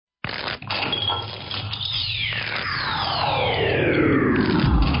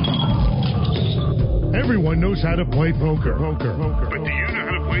everyone knows how to play poker. But do you know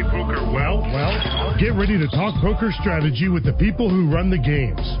how to play poker well? Get ready to talk poker strategy with the people who run the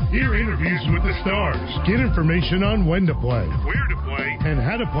games. Hear interviews with the stars. Get information on when to play, where to play, and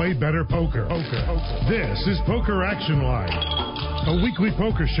how to play better poker. This is Poker Action Line, a weekly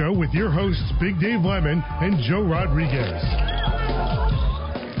poker show with your hosts Big Dave Lemon and Joe Rodriguez.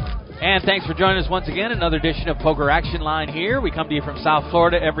 And thanks for joining us once again. Another edition of Poker Action Line here. We come to you from South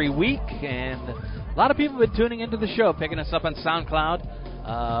Florida every week, and a lot of people have been tuning into the show, picking us up on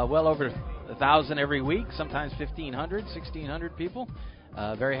SoundCloud. Well over 1,000 every week, sometimes 1,500, 1,600 people.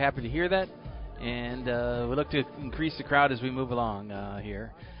 Very happy to hear that, and we look to increase the crowd as we move along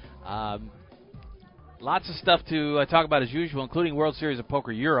here. Lots of stuff to talk about as usual, including World Series of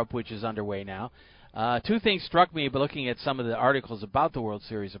Poker Europe, which is underway now. Two things struck me by looking at some of the articles about the World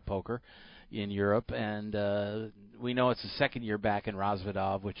Series of Poker in Europe, and we know it's the second year back in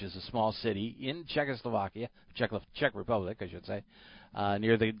Rozvadov, which is a small city in Czechoslovakia, Czech Republic, I should say,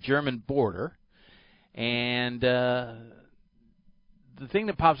 near the German border. And the thing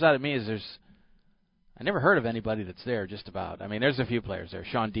that pops out at me is I never heard of anybody that's there, just about. I mean, there's a few players there.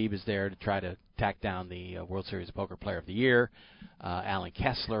 Sean Deeb is there to try to tack down the World Series of Poker Player of the Year. Alan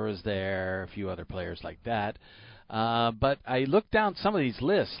Kessler is there, a few other players like that. But I looked down some of these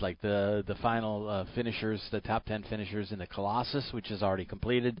lists, like the final finishers, the top 10 finishers in the Colossus, which is already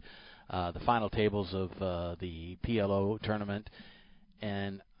completed, the final tables of the PLO tournament,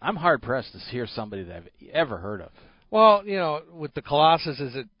 and I'm hard-pressed to hear somebody that I've ever heard of. Well, you know, with the Colossus,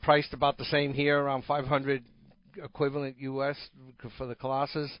 is it priced about the same here, around 500 equivalent U.S. for the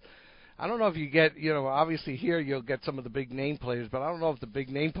Colossus? I don't know if you get, obviously here you'll get some of the big name players, but I don't know if the big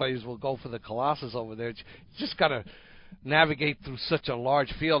name players will go for the Colossus over there. You just got to navigate through such a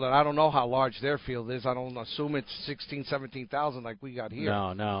large field, and I don't know how large their field is. I don't assume it's 16,000, 17,000 like we got here.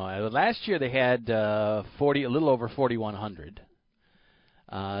 No. Last year they had a little over 4,100.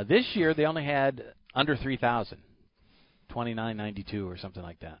 This year they only had under 3,000. 29.92 or something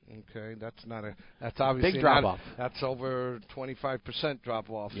like that. Okay, that's obviously big drop off. That's over 25% drop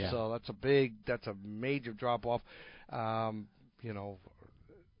off. Yeah. So that's a major drop off.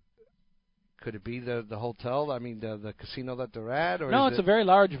 Could it be the hotel? I mean, the casino that they're at, or no? It's a very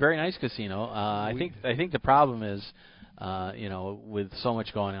large, very nice casino. I think the problem is, with so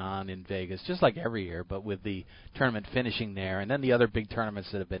much going on in Vegas, just like every year, but with the tournament finishing there, and then the other big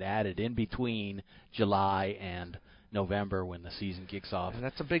tournaments that have been added in between July and November when the season kicks off. And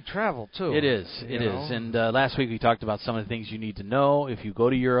that's a big travel, too. It is. And last week we talked about some of the things you need to know if you go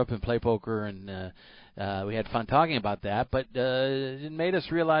to Europe and play poker, and we had fun talking about that. But it made us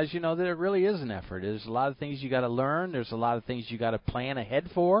realize, that it really is an effort. There's a lot of things you got to learn. There's a lot of things you got to plan ahead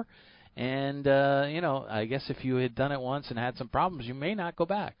for. And, I guess if you had done it once and had some problems, you may not go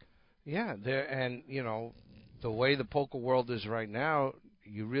back. Yeah, the way the poker world is right now,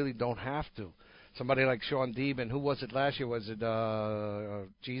 you really don't have to. Somebody like Sean Deeb, and who was it last year? Was it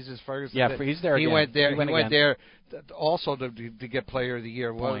Jesus Ferguson? Yeah, he's there. He again. went there. He went there also to get Player of the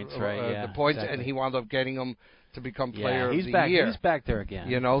Year. Points, right? Yeah, the points, exactly. And he wound up getting them to become Player of the Year. He's back there again.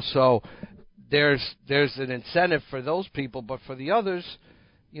 So there's an incentive for those people, but for the others,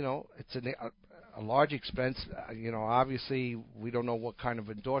 it's a large expense. Obviously we don't know what kind of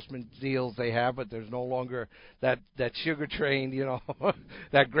endorsement deals they have, but there's no longer that sugar train,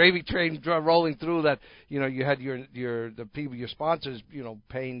 that gravy train rolling through. That you had the people, your sponsors,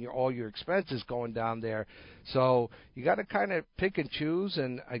 paying all your expenses going down there. So you got to kind of pick and choose.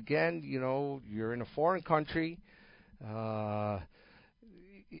 And again, you're in a foreign country.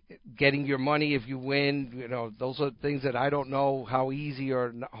 Getting your money if you win, those are things that I don't know how easy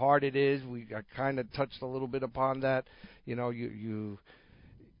or hard it is. I kind of touched a little bit upon that. Like you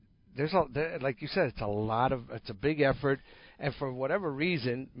said, it's a big effort, and for whatever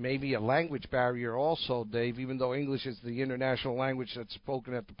reason, maybe a language barrier also, Dave. Even though English is the international language that's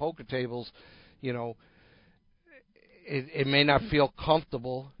spoken at the poker tables, It may not feel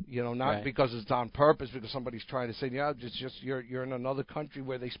comfortable, not right. because it's on purpose, because somebody's trying to say, it's just you're in another country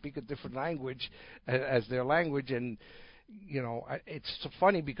where they speak a different language as their language, and it's so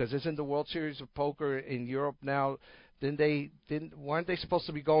funny because isn't the World Series of Poker in Europe now? Weren't they supposed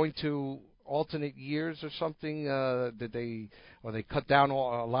to be going to alternate years or something? They cut down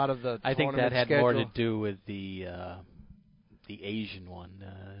a lot of the? I think that had schedule? more to do with the Asian one,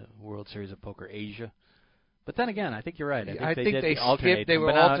 World Series of Poker Asia. But then again, I think you're right. I think they alternate. skipped. They were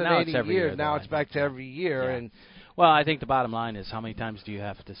but now alternating it's every years. year. Now though, it's back to every year, Yeah. and well, I think the bottom line is how many times do you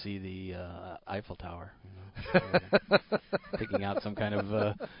have to see the Eiffel Tower? Picking out some kind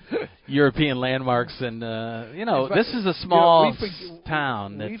of European landmarks, and this is a small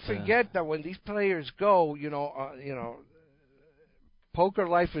town. We forget that when these players go, poker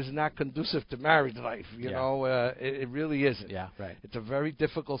life is not conducive to married life. It really isn't. Yeah, right. It's a very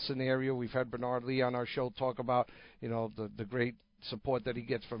difficult scenario. We've had Bernard Lee on our show talk about, the great support that he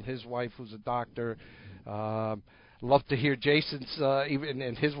gets from his wife, who's a doctor. Love to hear Jason's,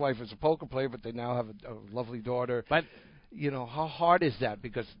 and his wife is a poker player, but they now have a lovely daughter. But how hard is that?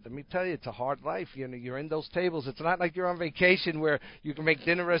 Because let me tell you, it's a hard life. You're in those tables. It's not like you're on vacation where you can make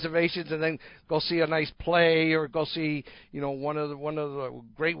dinner reservations and then go see a nice play or go see, one of the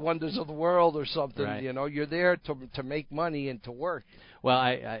great wonders of the world or something. Right. You're there to make money and to work. Well,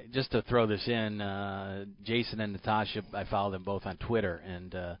 I just to throw this in, Jason and Natasha, I follow them both on Twitter,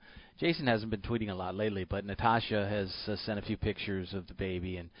 and Jason hasn't been tweeting a lot lately, but Natasha has sent a few pictures of the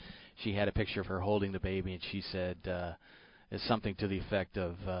baby, and she had a picture of her holding the baby, and she said it's something to the effect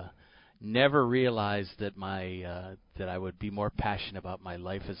of never realized that that I would be more passionate about my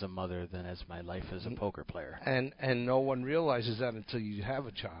life as a mother than as my life as a poker player. And no one realizes that until you have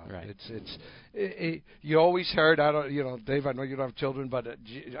a child. Right. It's you always heard, Dave, I know you don't have children, but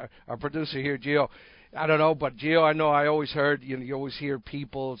our producer here, Gio, I don't know, but Gio, I always heard, you always hear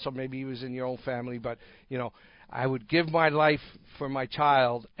people, so maybe he was in your own family, but, I would give my life for my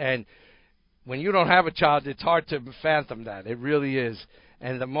child, and when you don't have a child, it's hard to fathom that. It really is.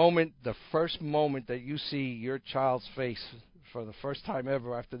 And the first moment that you see your child's face for the first time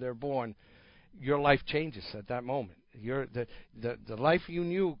ever after they're born, your life changes at that moment. The life you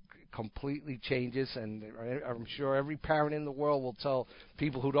knew completely changes, and I'm sure every parent in the world will tell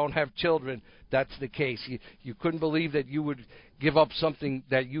people who don't have children that's the case. You couldn't believe that you would give up something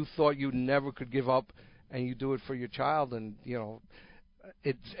that you thought you never could give up, and you do it for your child, and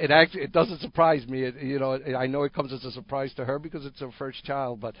it doesn't surprise me. I know it comes as a surprise to her because it's her first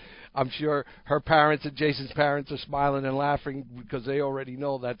child, but I'm sure her parents and Jason's parents are smiling and laughing because they already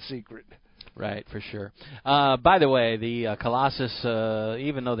know that secret. Right, for sure. By the way, the Colossus,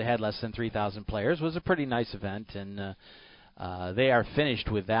 even though they had less than 3,000 players, was a pretty nice event, and they are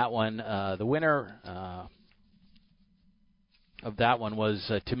finished with that one. The winner of that one was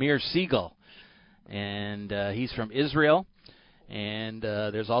Tamir Siegel, and he's from Israel, and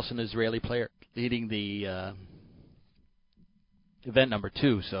there's also an Israeli player leading the event number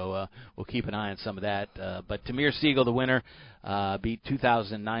 2, so we'll keep an eye on some of that. But Tamir Siegel, the winner, beat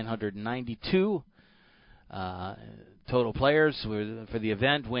 2,992 total players for the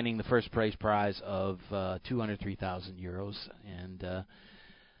event, winning the first prize of 203,000 euros. And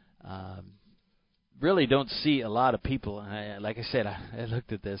really don't see a lot of people. Like I said, I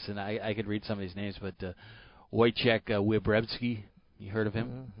looked at this, and I could read some of these names, but Wojciech Wiebrewski, you heard of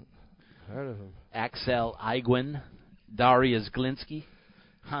him? Heard of him. Axel Eigwin, Darius Glinsky,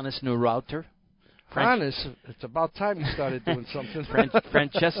 Hannes Neureuther. Hannes, it's about time you started doing something.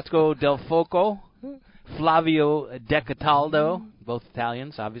 Francesco Del Foco, Flavio De Cataldo, both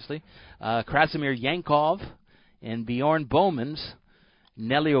Italians, obviously. Krasimir Yankov, and Bjorn Bowman's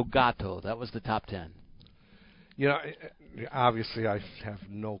Nelio Gatto. That was the top 10. Obviously I have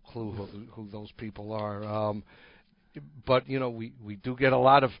no clue who those people are. But we do get a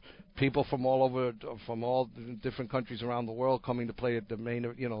lot of people from all different countries around the world coming to play at the main,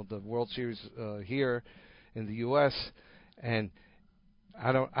 the World Series here in the U.S. And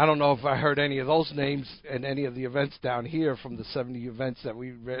I don't know if I heard any of those names in any of the events down here from the 70 events that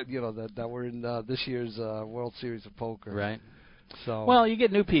we read, that were in this year's World Series of Poker. Right. So well, you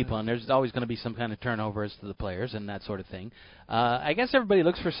get new people, and there's always going to be some kind of turnover as to the players and that sort of thing. I guess everybody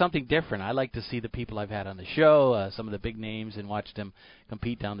looks for something different. I like to see the people I've had on the show, some of the big names, and watch them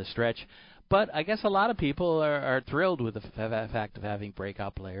compete down the stretch. But I guess a lot of people are thrilled with the fact of having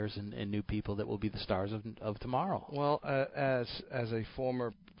breakout players and new people that will be the stars of tomorrow. Well, as a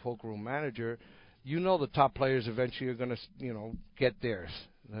former poker room manager, the top players eventually are going to get theirs.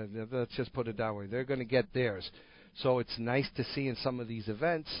 Let's just put it that way. They're going to get theirs. So it's nice to see in some of these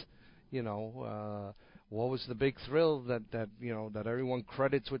events, what was the big thrill that everyone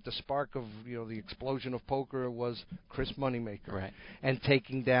credits with the spark of the explosion of poker was Chris Moneymaker, right? And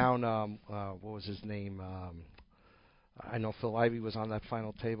taking down what was his name? I know Phil Ivey was on that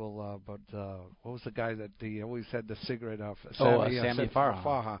final table, but what was the guy that always had the cigarette off? Sammy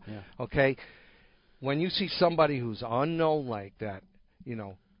Farha. Yeah. Okay, when you see somebody who's unknown like that,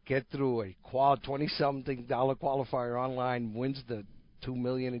 get through a $20-something qualifier online, wins the $2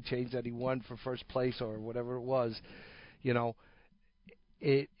 million and change that he won for first place or whatever it was, you know,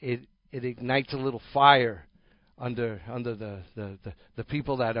 it ignites a little fire under the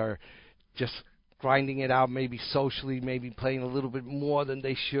people that are just grinding it out, maybe socially, maybe playing a little bit more than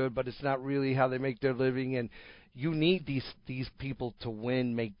they should, but it's not really how they make their living. And you need these people to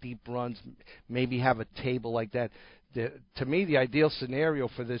win, make deep runs, maybe have a table like that. To me, the ideal scenario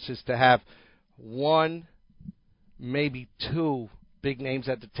for this is to have one, maybe two big names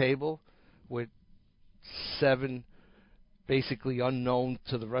at the table with 7 basically unknown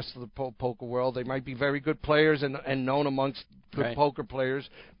to the rest of the poker world. They might be very good players and known amongst good poker players,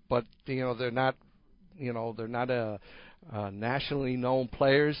 but they're not nationally known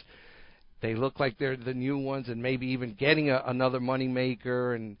players. They look like they're the new ones, and maybe even getting another money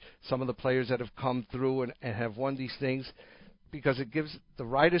maker and some of the players that have come through and have won these things, because it gives the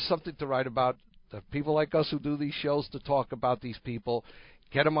writers something to write about, the people like us who do these shows to talk about these people,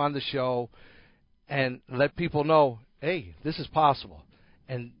 get them on the show, and let people know, hey, this is possible.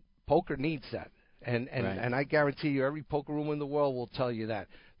 And poker needs that. And I guarantee you every poker room in the world will tell you that.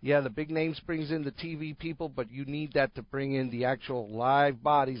 Yeah, the big names brings in the TV people, but you need that to bring in the actual live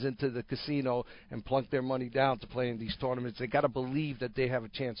bodies into the casino and plunk their money down to play in these tournaments. They got to believe that they have a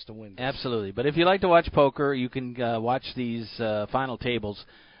chance to win this. Absolutely. But if you like to watch poker, you can watch these final tables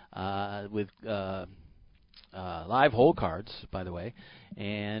with live hole cards, by the way.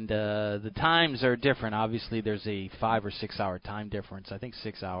 And the times are different. Obviously, there's a 5 or 6 hour time difference. I think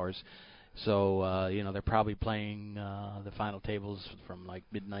 6 hours. So, they're probably playing the final tables from like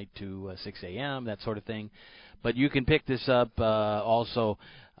midnight to 6 a.m., that sort of thing. But you can pick this up also,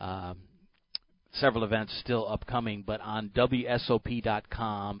 several events still upcoming, but on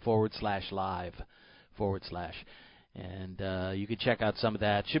WSOP.com/live/. And you can check out some of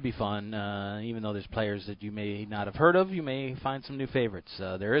that. Should be fun. Even though there's players that you may not have heard of, you may find some new favorites.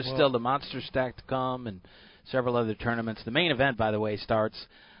 There is still the Monster Stack to come and several other tournaments. The main event, by the way, starts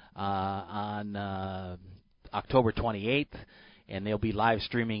on October 28th, and they'll be live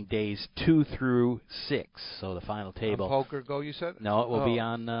streaming days 2 through 6. So the final table. On Poker Go, you said? No, it will be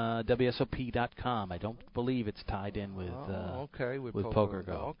on WSOP.com. I don't believe it's tied in with with Poker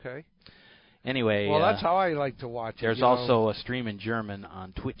Go. Okay. Anyway, well, that's how I like to watch it. There's also a stream in German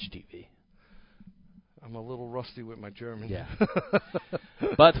on Twitch TV. I'm a little rusty with my German. Yeah.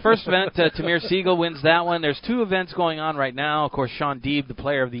 But the first event, Tamir Siegel wins that one. There's 2 events going on right now. Of course, Sean Deeb, the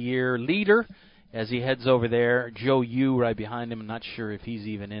Player of the Year leader, as he heads over there. Joe Yu right behind him. I'm not sure if he's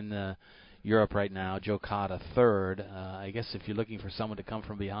even in Europe right now. Joe Cotta third. I guess if you're looking for someone to come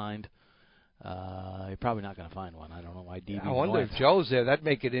from behind, you're probably not going to find one. I don't know why Deeb. I wonder if Joe's there. That'd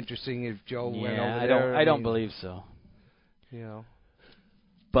make it interesting if Joe went over there. I don't believe so. You know.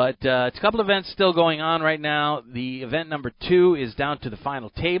 But it's a couple of events still going on right now. The event number 2 is down to the final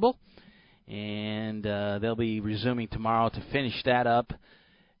table, and they'll be resuming tomorrow to finish that up.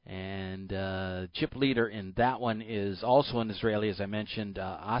 And chip leader in that one is also an Israeli, as I mentioned.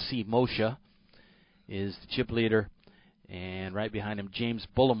 Asi Moshe is the chip leader, and right behind him, James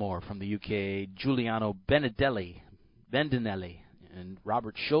Bullimore from the UK, Giuliano Benedelli, and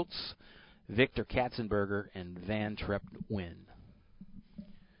Robert Schultz, Victor Katzenberger, and Van Trepp Wynn.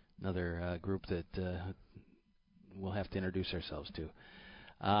 Another group that we'll have to introduce ourselves to.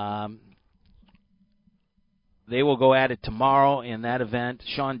 They will go at it tomorrow in that event.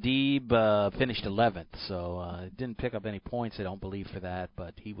 Sean Deeb finished 11th, so didn't pick up any points, I don't believe, for that,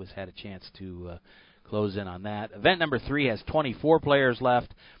 but he had a chance to close in on that. Event number 3 has 24 players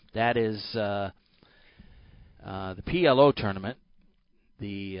left. That is the PLO tournament,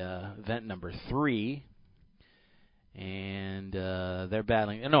 the event number 3. And they're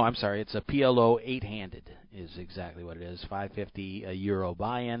battling. No, I'm sorry. It's a PLO 8-handed is exactly what it is. €550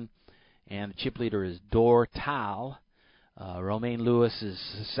 buy-in. And the chip leader is Dor Tal. Romain Lewis is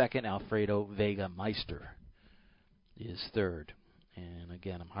second. Alfredo Vega Meister is third. And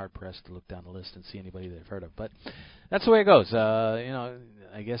again, I'm hard-pressed to look down the list and see anybody that I've heard of. But that's the way it goes.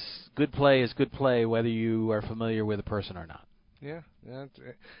 I guess good play is good play whether you are familiar with a person or not. Yeah,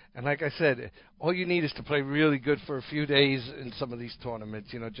 and like I said, all you need is to play really good for a few days in some of these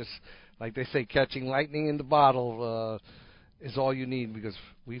tournaments. Just like they say, catching lightning in the bottle is all you need, because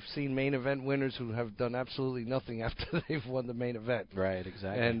we've seen main event winners who have done absolutely nothing after they've won the main event. Right,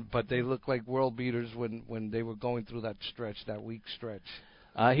 exactly. But they look like world beaters when they were going through that stretch, that weak stretch.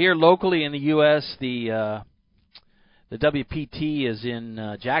 Here locally in the U.S., the WPT is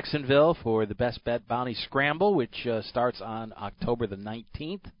in Jacksonville for the Best Bet Bounty Scramble, which starts on October the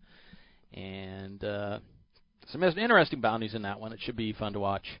 19th. And some interesting bounties in that one. It should be fun to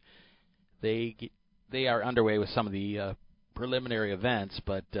watch. They are underway with some of the preliminary events,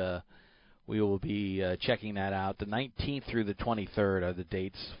 but we will be checking that out. The 19th through the 23rd are the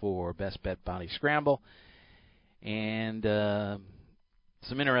dates for Best Bet Bounty Scramble. And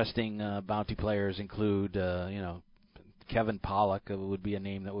some interesting bounty players include, Kevin Pollak would be a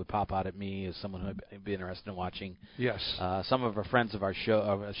name that would pop out at me as someone who would be interested in watching. Yes. Some of our friends of our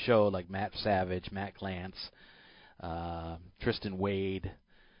show like Matt Savage, Matt Glantz, Tristan Wade,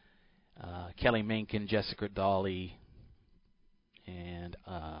 Kelly Minkin, Jessica Dawley, and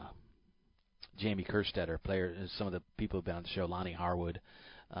Jamie Kerstetter, some of the people who've been on the show, Lonnie Harwood,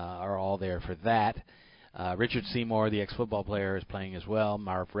 are all there for that. Richard Seymour, the ex-football player, is playing as well.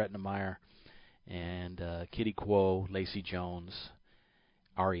 Marv Rettenmeyer, and Kitty Quo, Lacey Jones,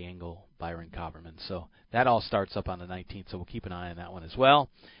 Ari Engel, Byron Copperman. So that all starts up on the 19th, so we'll keep an eye on that one as well.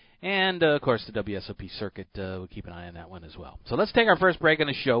 And, of course, the WSOP circuit, we'll keep an eye on that one as well. So let's take our first break on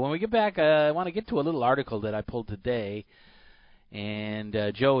the show. When we get back, I want to get to a little article that I pulled today. And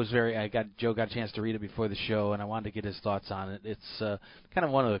Joe got a chance to read it before the show, and I wanted to get his thoughts on it. It's kind of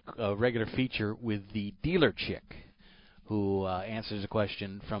one of the regular feature with the dealer chick, who answers a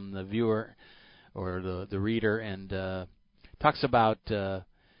question from the viewer or the reader, and talks about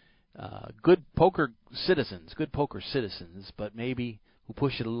good poker citizens, but maybe who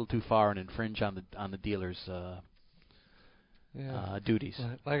push it a little too far and infringe on the dealer's duties.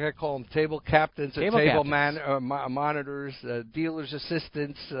 Like I call them table captains or table monitors, dealer's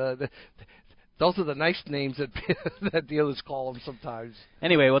assistants. Those are the nice names that dealers call them sometimes.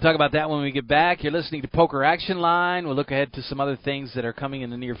 Anyway, we'll talk about that when we get back. You're listening to Poker Action Line. We'll look ahead to some other things that are coming in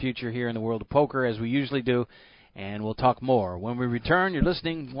the near future here in the world of poker, as we usually do, and we'll talk more. When we return, you're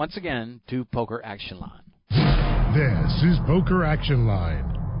listening once again to Poker Action Line. This is Poker Action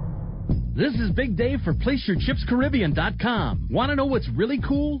Line. This is Big Dave for PlaceYourChipsCaribbean.com. Want to know what's really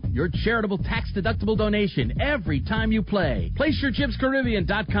cool? Your charitable tax-deductible donation every time you play.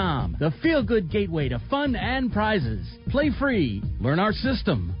 PlaceYourChipsCaribbean.com, the feel-good gateway to fun and prizes. Play free. Learn our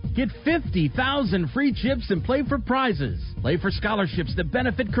system. Get 50,000 free chips and play for prizes. Play for scholarships that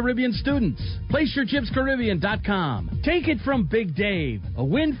benefit Caribbean students. PlaceYourChipsCaribbean.com. Take it from Big Dave. A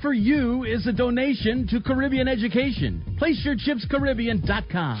win for you is a donation to Caribbean education.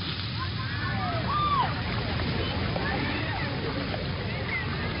 PlaceYourChipsCaribbean.com.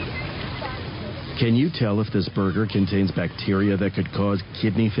 Can you tell if this burger contains bacteria that could cause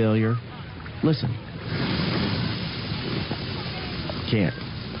kidney failure? Listen. Can't,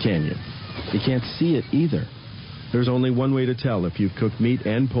 can you? You can't see it either. There's only one way to tell if you've cooked meat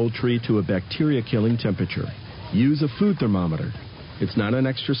and poultry to a bacteria-killing temperature. Use a food thermometer. It's not an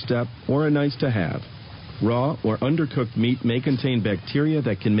extra step or a nice to have. Raw or undercooked meat may contain bacteria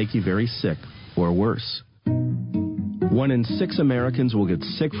that can make you very sick or worse. 1 in 6 Americans will get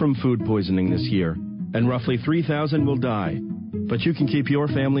sick from food poisoning this year, and roughly 3,000 will die. But you can keep your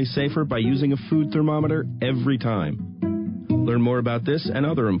family safer by using a food thermometer every time. Learn more about this and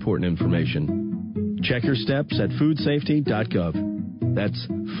other important information. Check your steps at foodsafety.gov. That's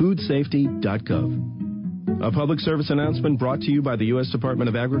foodsafety.gov. A public service announcement brought to you by the U.S. Department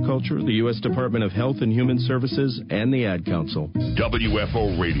of Agriculture, the U.S. Department of Health and Human Services, and the Ad Council.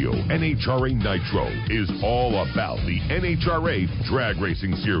 WFO Radio NHRA Nitro is all about the NHRA Drag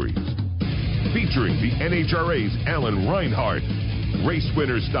Racing Series. Featuring the NHRA's Alan Reinhart. Race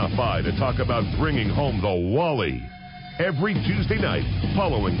winners stop by to talk about bringing home the Wally. Every Tuesday night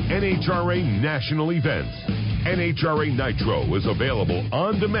following NHRA national events. NHRA Nitro is available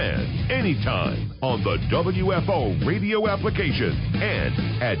on demand anytime on the WFO radio application and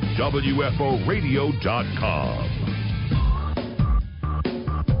at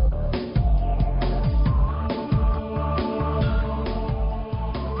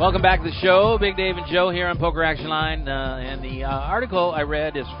WFOradio.com. Welcome back to the show. Big Dave and Joe here on Poker Action Line. And the article I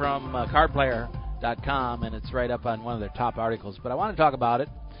read is from cardplayer.com, and it's right up on one of their top articles. But I want to talk about it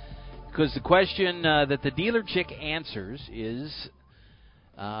because the question that the dealer chick answers is,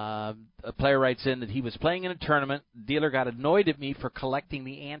 a player writes in that he was playing in a tournament. The dealer got annoyed at me for collecting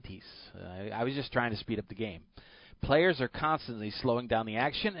the antes. I was just trying to speed up the game. Players are constantly slowing down the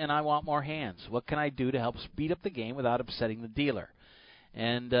action, and I want more hands. What can I do to help speed up the game without upsetting the dealer?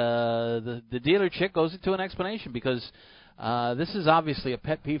 And the dealer chick goes into an explanation because this is obviously a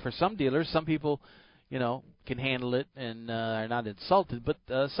pet peeve for some dealers. Some people, can handle it and are not insulted, but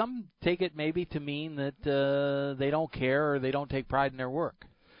some take it maybe to mean that they don't care or they don't take pride in their work.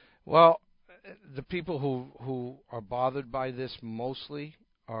 Well, the people who are bothered by this mostly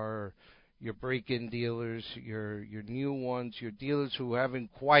are your break-in dealers, your new ones, your dealers who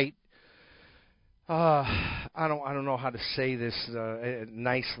haven't quite I don't know how to say this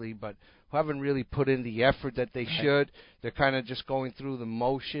nicely, but who haven't really put in the effort that they should. They're kind of just going through the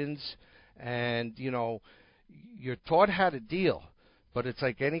motions, and you're taught how to deal. But it's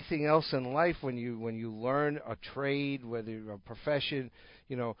like anything else in life. When you learn a trade, whether you're a profession,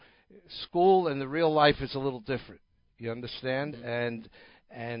 school and the real life is a little different. You understand? Mm-hmm.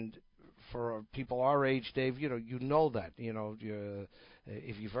 And for people our age, Dave, you know that.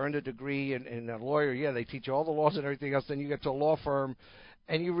 If you've earned a degree in a lawyer, they teach you all the laws and everything else. Then you get to a law firm,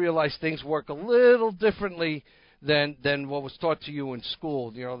 and you realize things work a little differently than what was taught to you in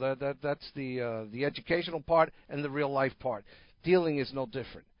school. That's the educational part and the real life part. Dealing is no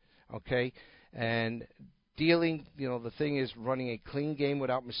different, okay? And dealing, the thing is running a clean game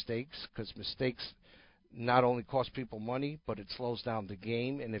without mistakes, because mistakes not only cost people money, but it slows down the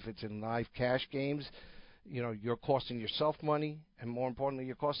game. And if it's in live cash games, you're costing yourself money, and more importantly,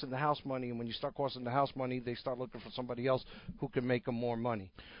 you're costing the house money. And when you start costing the house money, they start looking for somebody else who can make them more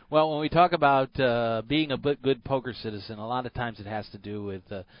money. Well, when we talk about being a good poker citizen, a lot of times it has to do with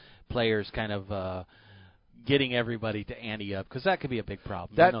players kind of getting everybody to ante up, because that could be a big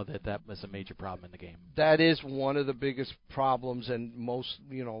problem. I know that was a major problem in the game. That is one of the biggest problems, and most,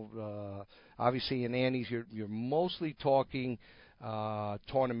 obviously in antes, you're mostly talking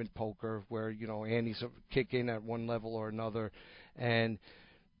tournament poker, where antes kick in at one level or another, and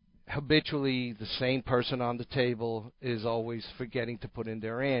habitually the same person on the table is always forgetting to put in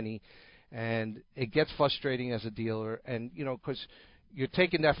their ante, and it gets frustrating as a dealer, and because you're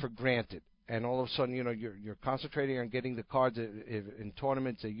taking that for granted. And all of a sudden, you're concentrating on getting the cards. In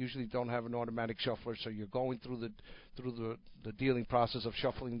tournaments, they usually don't have an automatic shuffler, so you're going through the dealing process of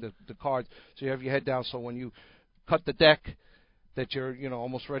shuffling the cards. So you have your head down. So when you cut the deck, that you're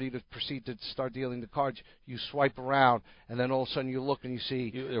almost ready to proceed to start dealing the cards, you swipe around, and then all of a sudden you look and you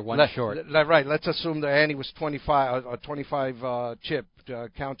see you're one short. Right. Let's assume the ante was 25, a 25 chip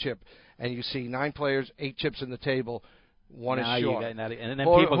count chip, and you see 9 players, 8 chips in the table. One now is short. And then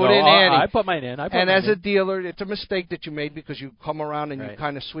people go, I put mine in. And as a dealer, it's a mistake that you made, because you come around and right. you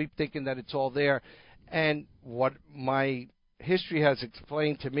kind of sweep thinking that it's all there. And what my history has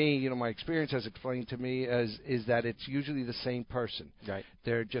explained to me, my experience has explained to me, is that it's usually the same person. Right.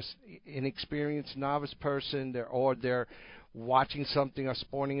 They're just inexperienced novice person, they're watching something, a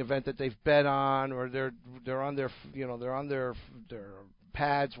sporting event that they've bet on, or they're on their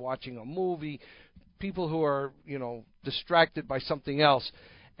pads watching a movie. People who are, distracted by something else,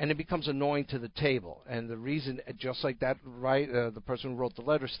 and it becomes annoying to the table. And the reason, just like that, right, the person who wrote the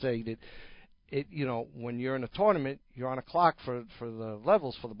letter stated, when you're in a tournament, you're on a clock for the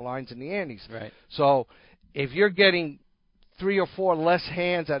levels, for the blinds and the antes. Right. So if you're getting 3 or 4 less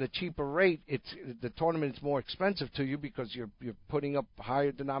hands at a cheaper rate, the tournament is more expensive to you, because you're putting up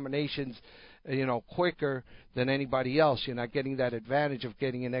higher denominations, quicker than anybody else. You're not getting that advantage of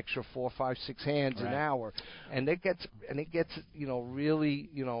getting an extra 4, 5, 6 hands right. an hour, and it gets really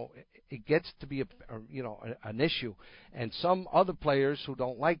it gets to be an issue. And some other players who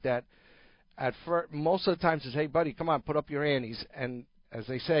don't like that, most of the time says, hey buddy, come on, put up your antes. And as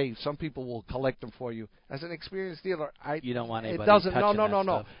they say, some people will collect them for you. As an experienced dealer, you don't want anybody touching that no.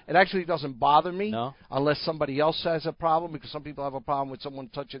 Stuff. It actually doesn't bother me, no? Unless somebody else has a problem, because some people have a problem with someone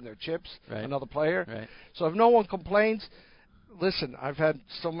touching their chips, right. another player. Right. So if no one complains, listen, I've had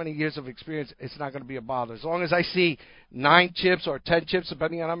so many years of experience, it's not going to be a bother. As long as I see 9 chips or 10 chips,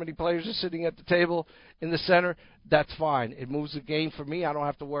 depending on how many players are sitting at the table in the center, that's fine. It moves the game for me. I don't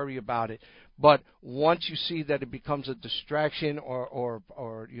have to worry about it. But once you see that it becomes a distraction, or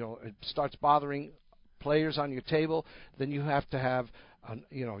it starts bothering players on your table, then you have to have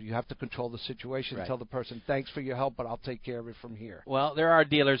you have to control the situation. Right. Tell the person, thanks for your help, but I'll take care of it from here. Well, there are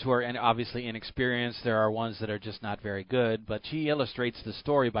dealers who are obviously inexperienced. There are ones that are just not very good. But she illustrates the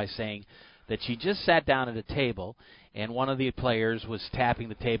story by saying that she just sat down at a table, and one of the players was tapping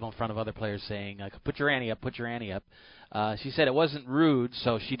the table in front of other players saying, put your ante up, put your ante up. She said it wasn't rude,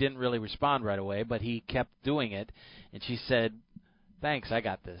 so she didn't really respond right away, but he kept doing it. And she said, thanks, I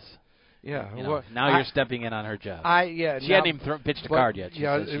got this. Yeah. Now you're stepping in on her job. She hadn't even pitched a card yet. She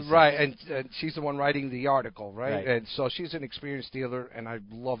right. And she's the one writing the article, right? Right? And so she's an experienced dealer, and I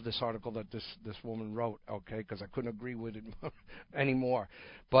love this article that this woman wrote. Okay, because I couldn't agree with it anymore.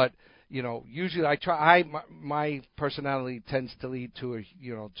 But usually I try. My personality tends to lead to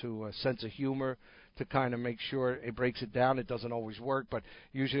a sense of humor, to kind of make sure it breaks it down. It doesn't always work, but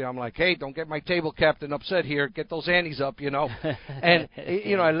usually I'm like, hey, don't get my table captain upset here. Get those antes up, And,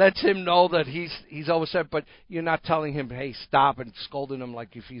 it lets him know that he's upset, but you're not telling him, hey, stop, and scolding him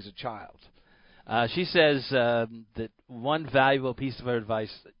like if he's a child. She says that one valuable piece of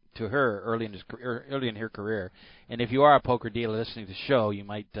advice to her early in her career. And if you are a poker dealer listening to the show, you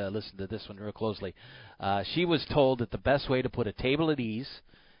might listen to this one real closely. She was told that the best way to put a table at ease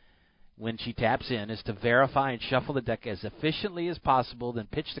when she taps in is to verify and shuffle the deck as efficiently as possible, then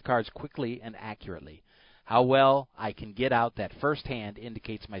pitch the cards quickly and accurately. How well I can get out that first hand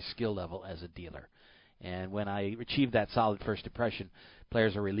indicates my skill level as a dealer. And when I achieve that solid first impression,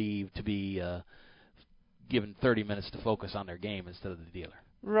 players are relieved to be given 30 minutes to focus on their game instead of the dealer.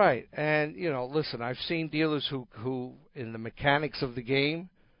 Right. And, listen, I've seen dealers who in the mechanics of the game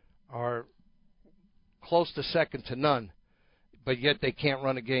are close to second to none, but yet they can't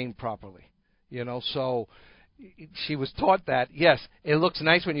run a game properly. So she was taught that, yes, it looks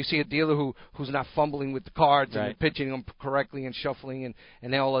nice when you see a dealer who's not fumbling with the cards right. and pitching them correctly and shuffling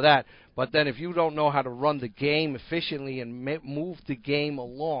and all of that. But then if you don't know how to run the game efficiently and move the game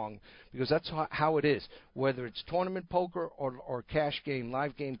along, because that's how it is, whether it's tournament poker or cash game,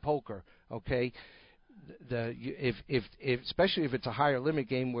 live game poker, okay, especially if it's a higher limit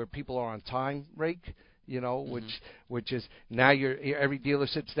game where people are on time rake, which is now every dealer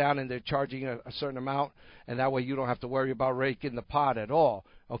sits down and they're charging a certain amount, and that way you don't have to worry about raking the pot at all.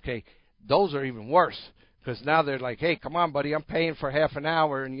 Okay, those are even worse because now they're like, hey, come on, buddy, I'm paying for half an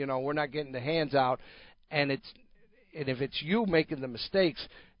hour, and we're not getting the hands out, and if it's you making the mistakes,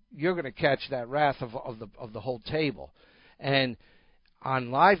 you're going to catch that wrath of the whole table. And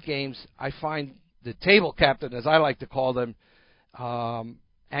on live games, I find the table captain, as I like to call them,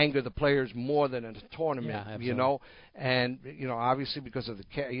 anger the players more than in a tournament, and obviously because of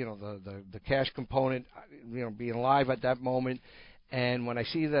the cash component, being live at that moment. And when I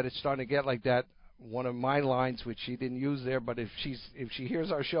see that it's starting to get like that, one of my lines, which she didn't use there, but if she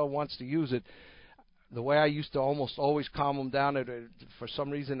hears our show and wants to use it, the way I used to almost always calm them down, for some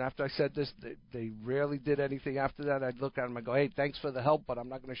reason after I said this, they rarely did anything after that. I'd look at them and go, hey, thanks for the help, but I'm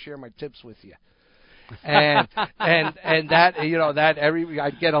not going to share my tips with you. and that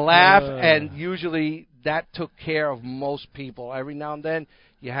I'd get a laugh, and usually that took care of most people. Every now and then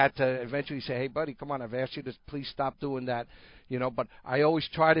you had to eventually say, hey buddy, come on, I've asked you to please stop doing that, but I always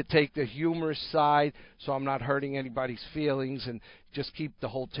try to take the humorous side so I'm not hurting anybody's feelings and just keep the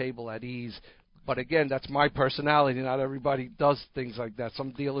whole table at ease. But again, that's my personality. Not everybody does things like that.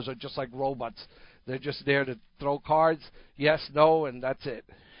 Some dealers are just like robots. They're just there to throw cards, yes, no, and that's it.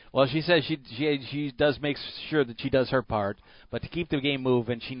 Well, she says she does make sure that she does her part, but to keep the game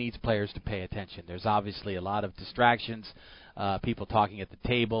moving, she needs players to pay attention. There's obviously a lot of distractions, people talking at the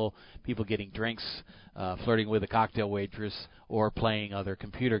table, people getting drinks, flirting with a cocktail waitress, or playing other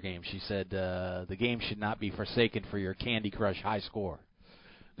computer games. She said the game should not be forsaken for your Candy Crush high score.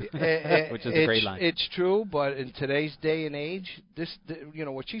 Which is a great line. It's true, but in today's day and age,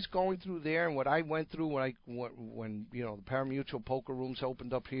 what she's going through there, and what I went through when the pari-mutuel poker rooms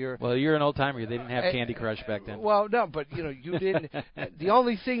opened up here. Well, you're an old timer. They didn't have Candy Crush back then. Well, no, but you didn't. The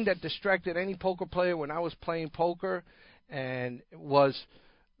only thing that distracted any poker player when I was playing poker, and was,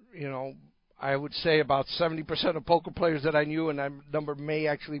 I would say about 70% of poker players that I knew, and that number may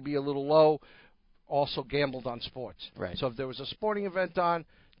actually be a little low, also gambled on sports. Right. So if there was a sporting event on,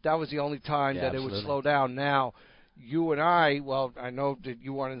 that was the only time that absolutely. It would slow down. Now, you and I know that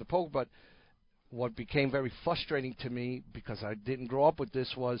you weren't in the poker, but what became very frustrating to me, because I didn't grow up with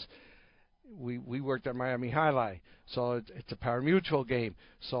this, was we worked at Miami High Life. So it's a pari-mutuel game.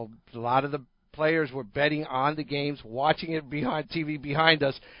 So a lot of the players were betting on the games, watching it behind TV behind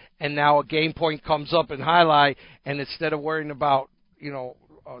us, and now a game point comes up in High Life, and instead of worrying about,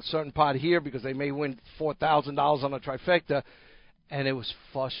 a certain pot here because they may win $4,000 on a trifecta, and it was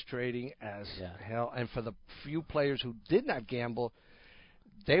frustrating as hell. And for the few players who did not gamble,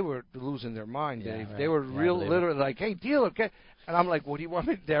 they were losing their mind, Dave. Right. They were literally like, hey, dealer, okay. And I'm like, what do you want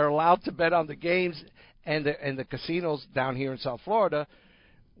me? They're allowed to bet on the games, and the casinos down here in South Florida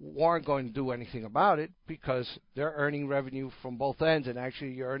weren't going to do anything about it because they're earning revenue from both ends, and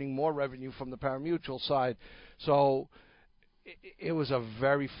actually you're earning more revenue from the pari-mutuel side. So it was a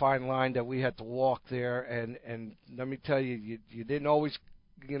very fine line that we had to walk there, and let me tell you, you didn't always,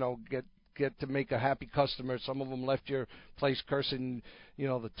 get to make a happy customer. Some of them left your place cursing,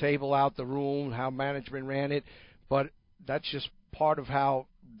 the table out, the room, how management ran it, but that's just part of how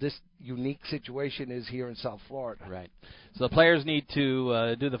this unique situation is here in South Florida. Right. So the players need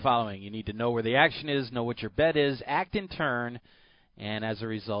to do the following. You need to know where the action is, know what your bet is, act in turn, and as a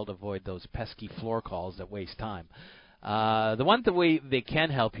result, avoid those pesky floor calls that waste time. The one way they can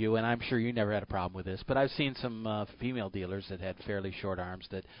help you, and I'm sure you never had a problem with this, but I've seen some female dealers that had fairly short arms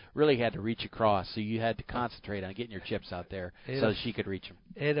that really had to reach across, so you had to concentrate on getting your chips out there so she could reach them.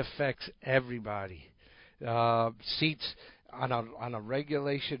 It affects everybody. Seats. on a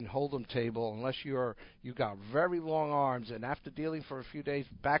regulation hold'em table, unless you got very long arms, and after dealing for a few days,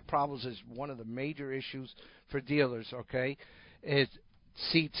 back problems is one of the major issues for dealers. Okay, it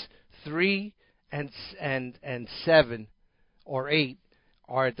seats 3 and 7 or 8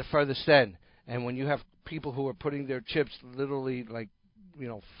 are at the furthest end, and when you have people who are putting their chips literally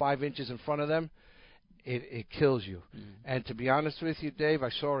 5 inches in front of them, it kills you. And to be honest with you, Dave, I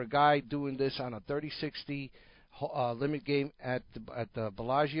saw a guy doing this on a 30-60 limit game at the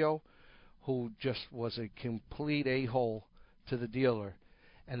Bellagio, who just was a complete a-hole to the dealer,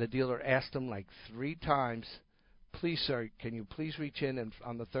 and the dealer asked him 3 times, "Please, sir, can you please reach in?" And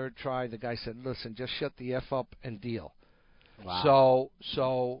on the 3rd try, the guy said, "Listen, just shut the F up and deal." Wow.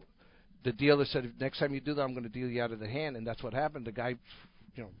 So the dealer said, "Next time you do that, I'm going to deal you out of the hand," and that's what happened. The guy,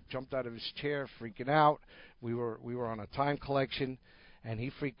 jumped out of his chair, freaking out. We were on a time collection, and he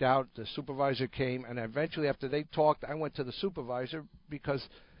freaked out. The supervisor came, and eventually, after they talked, I went to the supervisor, because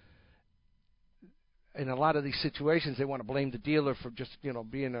in a lot of these situations, they want to blame the dealer for just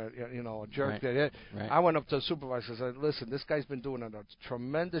being a jerk. Right. I went up to the supervisor and said, "Listen, this guy's been doing a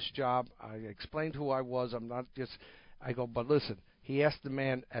tremendous job." I explained who I was. I'm not just. I go, but listen. He asked the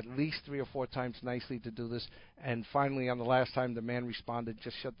man at least 3 or 4 times nicely to do this, and finally, on the last time, the man responded,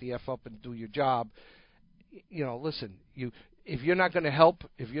 "Just shut the F up and do your job." Listen, if you're not going to help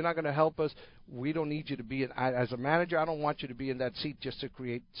us, we don't need you to be in. As a manager, I don't want you to be in that seat just to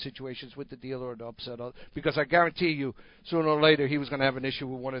create situations with the dealer or to upset others, because I guarantee you, sooner or later, he was going to have an issue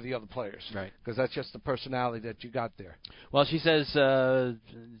with one of the other players. Right. Because that's just the personality that you got there. Well, she says,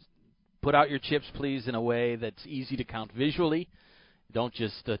 put out your chips, please, in a way that's easy to count visually. Don't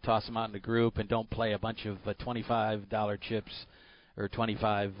just toss them out in a group, and don't play a bunch of $25 chips or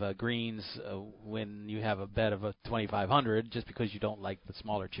 25 greens when you have a bet of a 2,500, just because you don't like the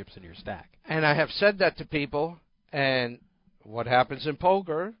smaller chips in your stack. And I have said that to people, and what happens in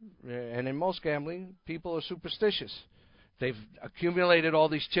poker and in most gambling, people are superstitious. They've accumulated all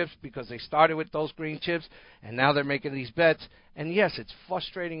these chips because they started with those green chips, and now they're making these bets. And yes, it's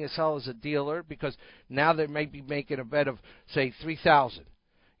frustrating as hell as a dealer, because now they may be making a bet of, say, 3,000,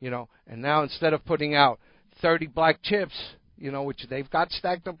 and now instead of putting out 30 black chips, which they've got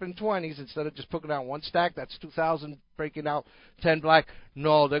stacked up in 20s, instead of just putting out one stack, that's 2,000, breaking out 10 black.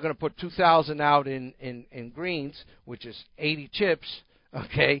 No, they're going to put 2,000 out in greens, which is 80 chips.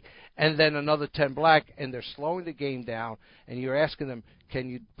 Okay, and then another 10 black, and they're slowing the game down, and you're asking them, can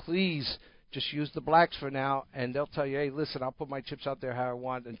you please just use the blacks for now? And they'll tell you, hey, listen, I'll put my chips out there how I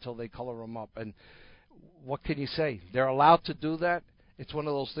want until they color them up. And what can you say? They're allowed to do that. It's one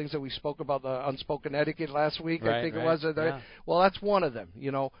of those things that we spoke about, the unspoken etiquette last week, right, I think right. it was. Yeah. Well, that's one of them,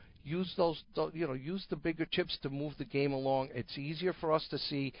 Use those, use the bigger chips to move the game along. It's easier for us to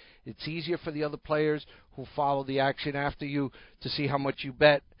see. It's easier for the other players who follow the action after you to see how much you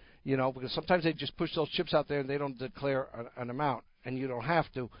bet, because sometimes they just push those chips out there and they don't declare an amount, and you don't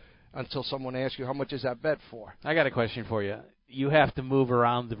have to until someone asks you how much is that bet for. I got a question for you. You have to move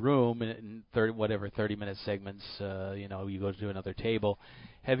around the room in 30-minute segments. You go to another table.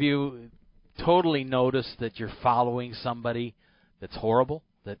 Have you totally noticed that you're following somebody that's horrible?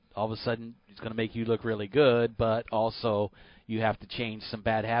 That all of a sudden is going to make you look really good, but also you have to change some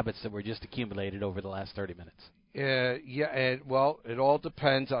bad habits that were just accumulated over the last 30 minutes. Yeah, and well, it all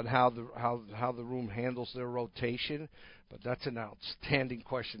depends on how the room handles their rotation. But that's an outstanding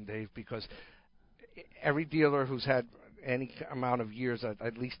question, Dave, because every dealer who's had any amount of years,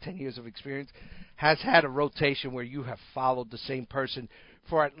 at least 10 years of experience, has had a rotation where you have followed the same person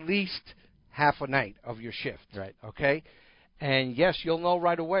for at least half a night of your shift. Right. Okay. And yes, you'll know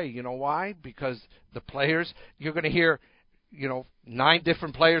right away. You know why? Because the players, you're going to hear, 9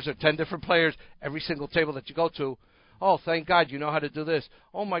 different players or 10 different players every single table that you go to. Oh, thank God you know how to do this.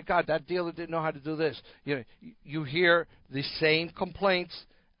 Oh, my God, that dealer didn't know how to do this. You hear the same complaints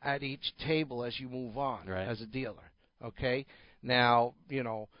at each table as you move on as a dealer. Okay? Now,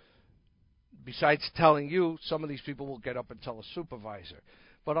 besides telling you, some of these people will get up and tell a supervisor.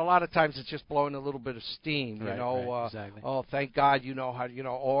 But a lot of times it's just blowing a little bit of steam, Exactly. Oh, thank God you know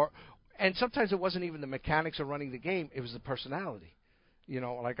how, and sometimes it wasn't even the mechanics of running the game, it was the personality.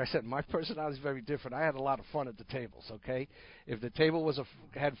 Like I said, my personality is very different. I had a lot of fun at the tables, okay? If the table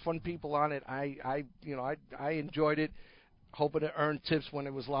had fun people on it, I enjoyed it, hoping to earn tips when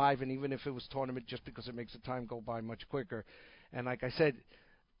it was live, and even if it was tournament, just because it makes the time go by much quicker. And like I said,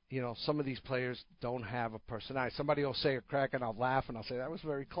 some of these players don't have a personality. Somebody will say a crack, and I'll laugh, and I'll say, that was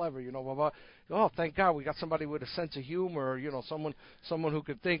very clever, blah, blah. Oh, thank God we got somebody with a sense of humor, someone who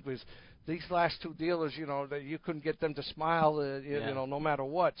could think. Because these last two dealers, that you couldn't get them to smile, no matter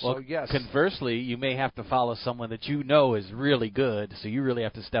what. Well, so yes. Conversely, you may have to follow someone that you know is really good, so you really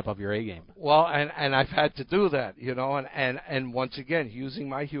have to step up your A game. Well, and I've had to do that, and once again, using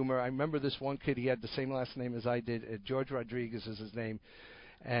my humor. I remember this one kid. He had the same last name as I did. George Rodriguez is his name,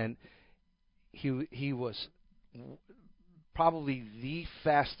 and he was probably the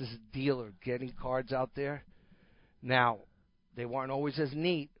fastest dealer getting cards out there. Now, they weren't always as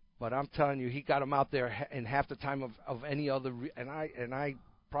neat, but I'm telling you, he got them out there in half the time of any other. And I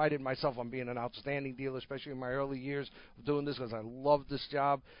prided myself on being an outstanding dealer, especially in my early years of doing this, because I loved this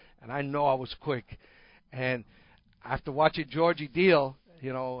job, and I know I was quick. And after watching Georgie deal,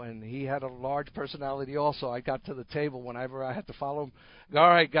 and he had a large personality also, I got to the table whenever I had to follow him. All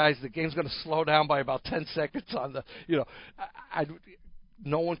right, guys, the game's going to slow down by about 10 seconds on the,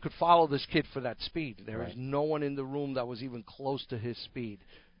 no one could follow this kid for that speed. There was no one in the room that was even close to his speed.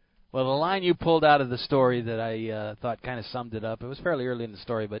 Well, the line you pulled out of the story that I thought kind of summed it up, it was fairly early in the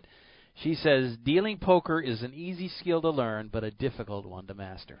story, but she says, dealing poker is an easy skill to learn, but a difficult one to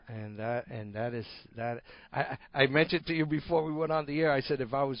master. And that is that. I mentioned to you before we went on the air, I said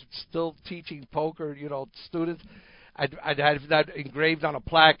if I was still teaching poker, students, I'd have that engraved on a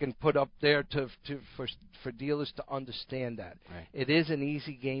plaque and put up there for dealers to understand that. Right. It is an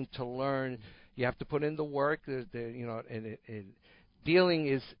easy game to learn. You have to put in the work. Dealing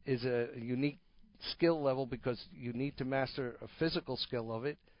is a unique skill level because you need to master a physical skill of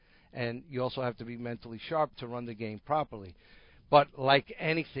it, and you also have to be mentally sharp to run the game properly. But like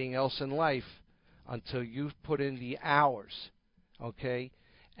anything else in life, until you've put in the hours, okay,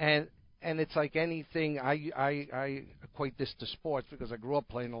 and it's like anything. I equate this to sports because I grew up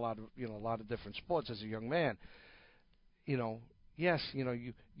playing a lot of different sports as a young man. Yes,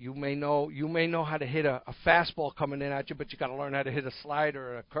 you may know how to hit a fastball coming in at you, but you got to learn how to hit a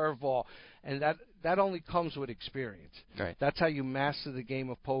slider or a curveball, and that only comes with experience. Right. That's how you master the game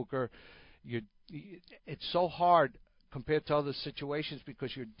of poker. It's so hard compared to other situations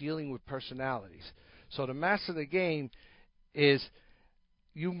because you're dealing with personalities. So to master the game is,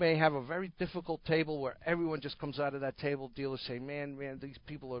 you may have a very difficult table where everyone just comes out of that table. Dealers say, man, these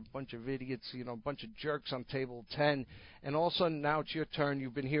people are a bunch of idiots, a bunch of jerks on table 10. And all of a sudden, now it's your turn.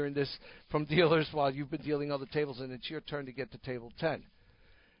 You've been hearing this from dealers while you've been dealing other tables, and it's your turn to get to table 10.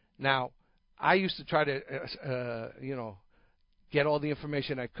 Now, I used to try to, get all the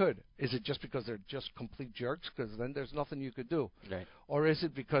information I could. Is it just because they're just complete jerks? Because then there's nothing you could do. Right. Or is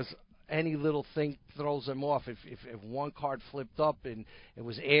it because any little thing throws them off? If one card flipped up and it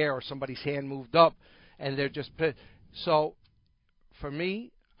was air, or somebody's hand moved up, and they're just so. For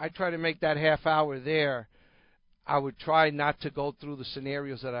me, I try to make that half hour there. I would try not to go through the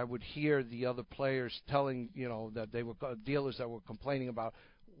scenarios that I would hear the other players telling, that they were dealers that were complaining about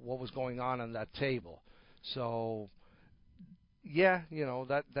what was going on that table. So, yeah,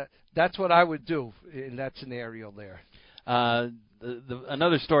 that's what I would do in that scenario there.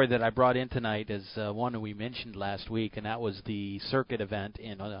 Another story that I brought in tonight is one that we mentioned last week, and that was the circuit event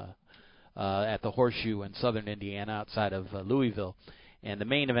at the Horseshoe in southern Indiana outside of Louisville. And the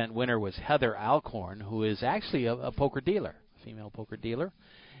main event winner was Heather Alcorn, who is actually a poker dealer, female poker dealer.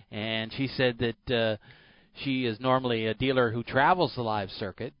 And she said that she is normally a dealer who travels the live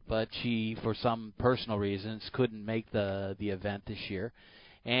circuit, but she, for some personal reasons, couldn't make the event this year.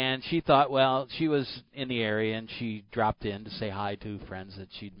 And she thought, well, she was in the area, and she dropped in to say hi to friends that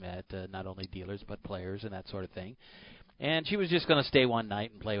she'd met, not only dealers but players and that sort of thing. And she was just going to stay one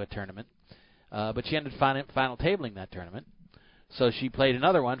night and play a tournament. But she ended up final tabling that tournament. So she played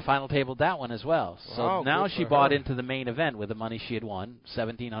another one, final tabled that one as well. So now she bought into the main event with the money she had won,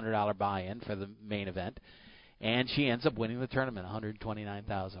 $1,700 buy-in for the main event. And she ends up winning the tournament,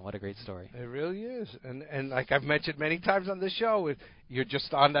 $129,000. What a great story! It really is, and like I've mentioned many times on this show, you're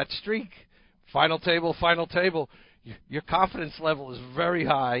just on that streak. Final table. Your confidence level is very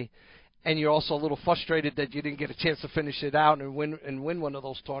high, and you're also a little frustrated that you didn't get a chance to finish it out and win one of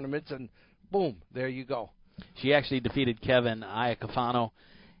those tournaments. And boom, there you go. She actually defeated Kevin Iacofano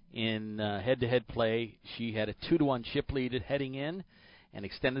in head-to-head play. She had a 2-1 chip lead heading in, and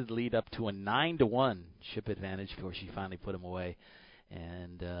extended the lead up to a 9-1 chip advantage before she finally put him away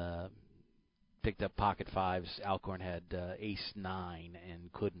and picked up pocket fives. Alcorn had ace-9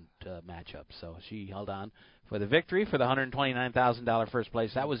 and couldn't match up. So she held on for the victory for the $129,000 first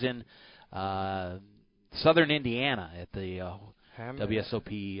place. That was in southern Indiana at the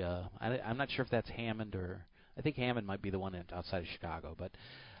WSOP. I'm not sure if that's Hammond or I think Hammond might be the one outside of Chicago. But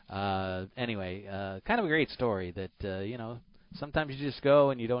anyway, kind of a great story that, sometimes you just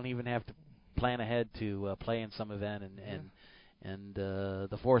go and you don't even have to plan ahead to play in some event, and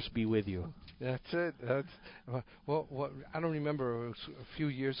the force be with you. That's it. I don't remember. It was a few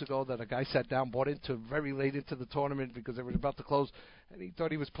years ago that a guy sat down, bought into very late into the tournament because they were about to close, and he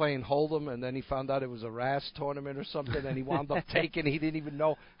thought he was playing Hold'em, and then he found out it was a RAS tournament or something, and he wound up taking. He didn't even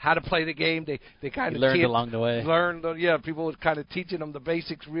know how to play the game. They kind of learned along the way. People were kind of teaching him the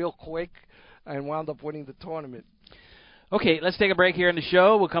basics real quick, and wound up winning the tournament. Okay, let's take a break here in the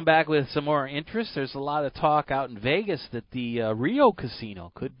show. We'll come back with some more interest. There's a lot of talk out in Vegas that the Rio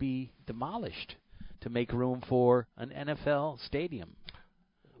Casino could be demolished to make room for an NFL stadium.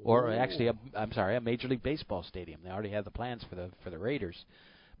 Or actually, a Major League Baseball stadium. They already have the plans for the Raiders.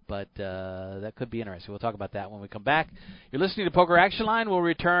 But that could be interesting. We'll talk about that when we come back. You're listening to Poker Action Line. We'll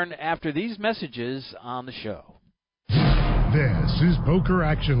return after these messages on the show. This is Poker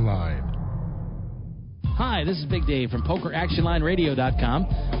Action Line. Hi, this is Big Dave from PokerActionLineRadio.com.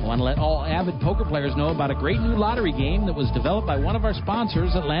 I want to let all avid poker players know about a great new lottery game that was developed by one of our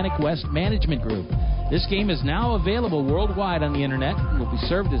sponsors, Atlantic West Management Group. This game is now available worldwide on the Internet and will be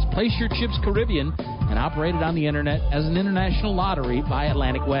served as Place Your Chips Caribbean and operated on the Internet as an international lottery by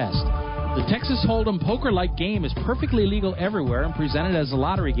Atlantic West. The Texas Hold'em poker-like game is perfectly legal everywhere and presented as a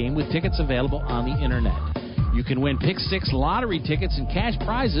lottery game with tickets available on the Internet. You can win Pick 6 lottery tickets and cash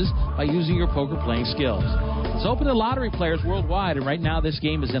prizes by using your poker playing skills. It's open to lottery players worldwide, and right now this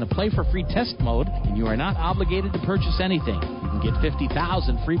game is in a play-for-free test mode, and you are not obligated to purchase anything. You can get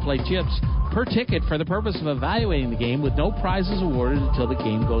 50,000 free play chips per ticket for the purpose of evaluating the game with no prizes awarded until the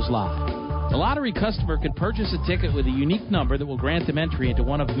game goes live. The lottery customer could purchase a ticket with a unique number that will grant them entry into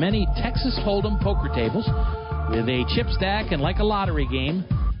one of many Texas Hold'em poker tables with a chip stack, and like a lottery game,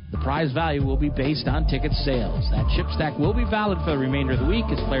 the prize value will be based on ticket sales. That chip stack will be valid for the remainder of the week,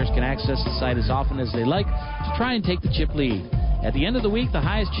 as players can access the site as often as they like to try and take the chip lead. At the end of the week, the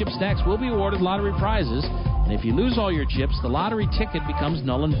highest chip stacks will be awarded lottery prizes, and if you lose all your chips, the lottery ticket becomes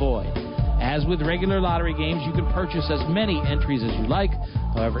null and void. As with regular lottery games, you can purchase as many entries as you like.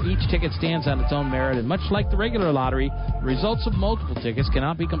 However, each ticket stands on its own merit, and much like the regular lottery, the results of multiple tickets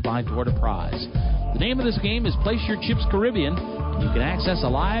cannot be combined toward a prize. The name of this game is Place Your Chips Caribbean, and you can access a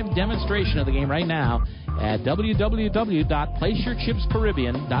live demonstration of the game right now at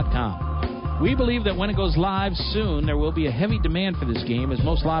www.placeyourchipscaribbean.com. We believe that when it goes live soon, there will be a heavy demand for this game, as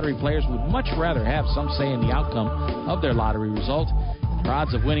most lottery players would much rather have some say in the outcome of their lottery result. Their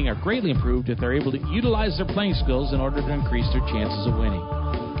odds of winning are greatly improved if they're able to utilize their playing skills in order to increase their chances of winning.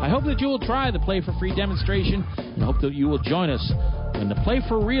 I hope that you will try the Play for Free demonstration, and hope that you will join us when the Play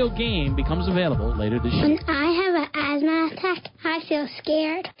for Real game becomes available later this year. When I have an asthma attack, I feel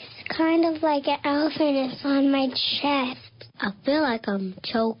scared. It's kind of like an elephant is on my chest. I feel like I'm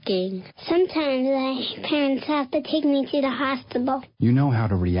choking. Sometimes my parents have to take me to the hospital. You know how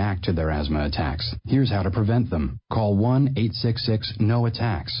to react to their asthma attacks. Here's how to prevent them. Call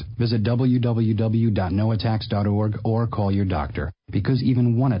 1-866-NO-ATTACKS. Visit www.noattacks.org or call your doctor, because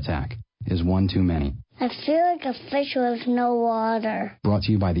even one attack is one too many. I feel like a fish with no water. Brought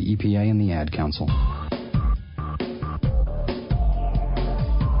to you by the EPA and the Ad Council.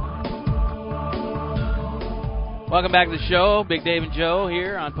 Welcome back to the show. Big Dave and Joe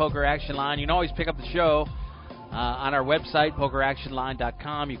here on Poker Action Line. You can always pick up the show on our website,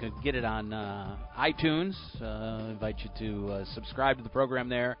 PokerActionLine.com. You can get it on iTunes. I invite you to subscribe to the program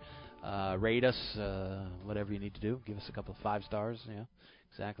there. Rate us, whatever you need to do. Give us a couple of 5 stars. Yeah,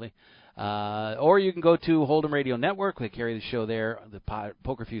 exactly. Or you can go to Hold'em Radio Network. They carry the show there, the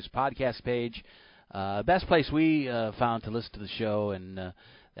Poker Fuse podcast page. Best place we found to listen to the show, and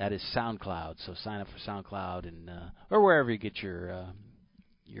that is SoundCloud. So sign up for SoundCloud, and or wherever you get your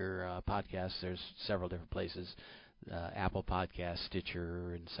podcasts. There's several different places. Apple Podcasts,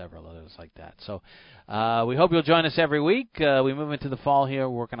 Stitcher, and several others like that. So we hope you'll join us every week. We move into the fall here.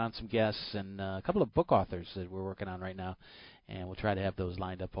 We're working on some guests and a couple of book authors that we're working on right now, and we'll try to have those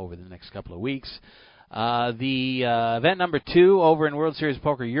lined up over the next couple of weeks. The event number 2 over in World Series of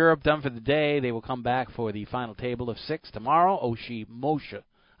Poker Europe, done for the day. They will come back for the final table of 6 tomorrow.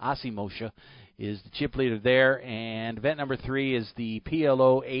 Asi Moshe is the chip leader there, and event number 3 is the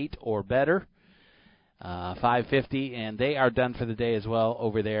PLO 8 or better, 550, and they are done for the day as well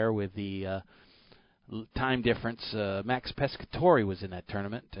over there with the time difference. Max Pescatori was in that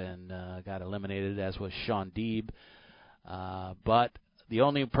tournament and got eliminated, as was Sean Deeb. But the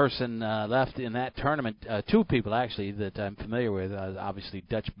only person left in that tournament, 2 people actually that I'm familiar with, obviously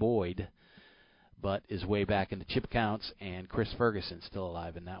Dutch Boyd, but is way back in the chip counts, and Chris Ferguson still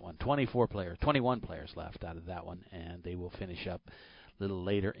alive in that one. 21 players left out of that one, and they will finish up a little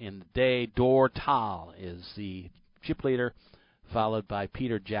later in the day. Dor Tal is the chip leader, followed by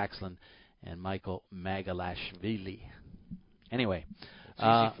Peter Jackson and Michael Magalashvili. Anyway. It's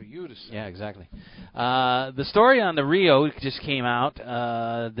easy for you to say. Yeah, exactly. The story on the Rio just came out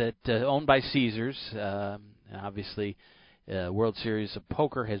that owned by Caesars. Obviously, World Series of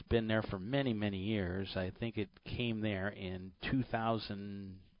Poker has been there for many, many years. I think it came there in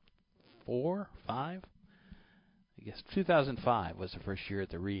 2004, 5? I guess 2005 was the first year at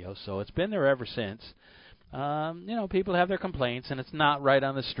the Rio, so it's been there ever since. People have their complaints, and it's not right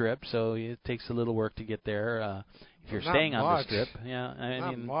on the Strip, so it takes a little work to get there. If you're staying on the Strip,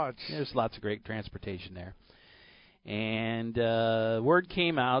 there's lots of great transportation there. And word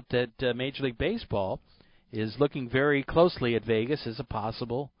came out that Major League Baseball is looking very closely at Vegas as a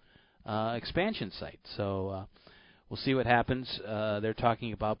possible expansion site. So we'll see what happens. They're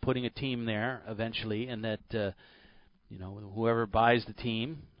talking about putting a team there eventually, and that whoever buys the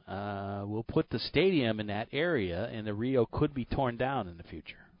team will put the stadium in that area, and the Rio could be torn down in the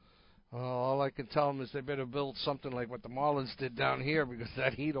future. Well, all I can tell them is they better build something like what the Marlins did down here, because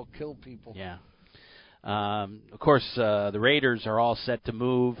that heat will kill people. Yeah. Of course, the Raiders are all set to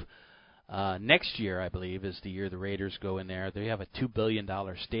move. Next year, I believe, is the year the Raiders go in there. They have a $2 billion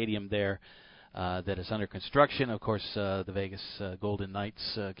stadium there that is under construction. Of course, the Vegas Golden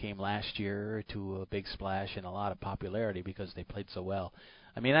Knights came last year to a big splash and a lot of popularity because they played so well.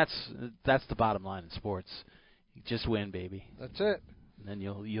 I mean, that's the bottom line in sports. You just win, baby. That's it. And then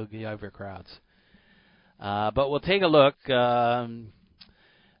you'll have your crowds. But we'll take a look.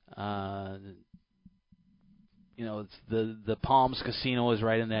 It's the Palms Casino is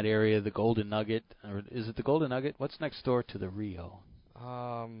right in that area. The Golden Nugget, or is it the Golden Nugget? What's next door to the Rio?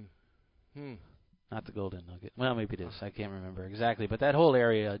 Not the Golden Nugget. Well, maybe it is. I can't remember exactly. But that whole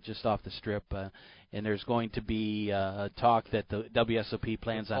area just off the Strip, and there's going to be talk that the WSOP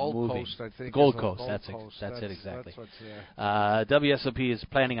plans on moving. Coast, I think. Gold Coast. That's it exactly. That's what's there. WSOP is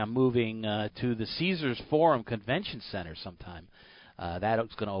planning on moving to the Caesars Forum Convention Center sometime.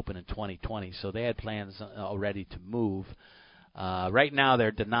 That's going to open in 2020. So they had plans already to move. Right now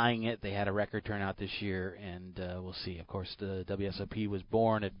they're denying it. They had a record turnout this year, and we'll see. Of course, the WSOP was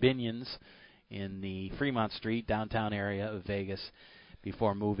born at Binion's in the Fremont Street downtown area of Vegas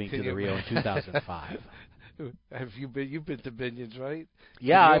before moving to the Rio in 2005. You've been to Binion's, right?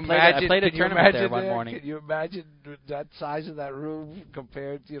 Yeah, I played a tournament there one morning. Can you imagine that size of that room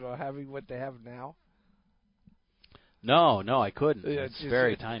compared to having what they have now? No, I couldn't. Yeah, it's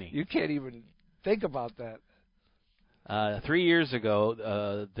very tiny. You can't even think about that. 3 years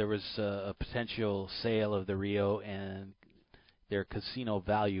ago, there was a potential sale of the Rio, and their casino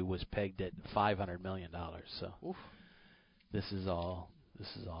value was pegged at $500 million. So this is all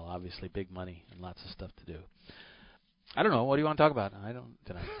obviously big money and lots of stuff to do. I don't know. What do you want to talk about? I don't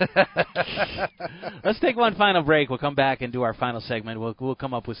tonight. Let's take one final break. We'll come back and do our final segment. We'll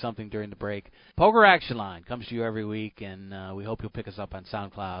come up with something during the break. Poker Action Line comes to you every week, and we hope you'll pick us up on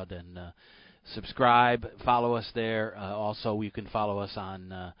SoundCloud and subscribe. Follow us there. Also, you can follow us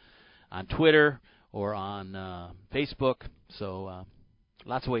on Twitter or on Facebook. So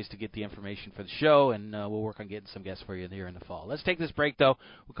lots of ways to get the information for the show, and we'll work on getting some guests for you here in the fall. Let's take this break, though.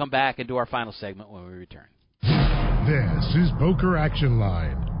 We'll come back and do our final segment when we return. This is Poker Action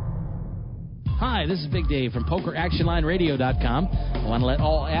Line. Hi, this is Big Dave from PokerActionLineRadio.com. I want to let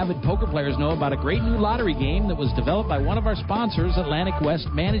all avid poker players know about a great new lottery game that was developed by one of our sponsors, Atlantic West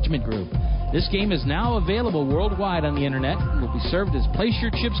Management Group. This game is now available worldwide on the Internet and will be served as Place Your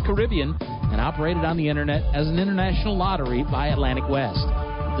Chips Caribbean and operated on the Internet as an international lottery by Atlantic West.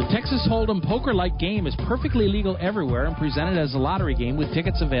 The Texas Hold'em poker-like game is perfectly legal everywhere and presented as a lottery game with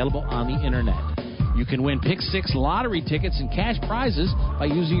tickets available on the Internet. You can win Pick 6 lottery tickets and cash prizes by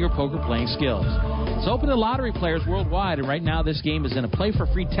using your poker playing skills. It's open to lottery players worldwide, and right now this game is in a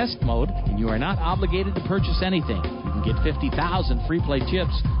play-for-free test mode, and you are not obligated to purchase anything. You can get 50,000 free play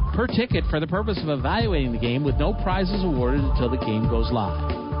chips per ticket for the purpose of evaluating the game with no prizes awarded until the game goes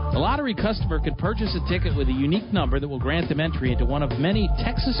live. The lottery customer can purchase a ticket with a unique number that will grant them entry into one of many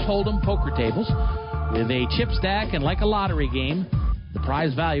Texas Hold'em poker tables with a chip stack, and like a lottery game, the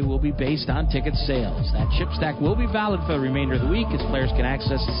prize value will be based on ticket sales. That chip stack will be valid for the remainder of the week, as players can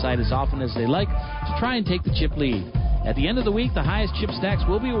access the site as often as they like to try and take the chip lead. At the end of the week, the highest chip stacks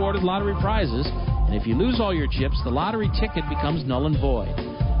will be awarded lottery prizes, and if you lose all your chips, the lottery ticket becomes null and void.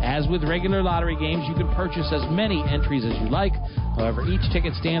 As with regular lottery games, you can purchase as many entries as you like. However, each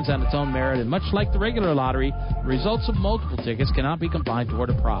ticket stands on its own merit, and much like the regular lottery, the results of multiple tickets cannot be combined toward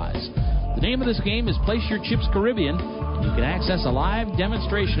a prize. The name of this game is Place Your Chips Caribbean, and you can access a live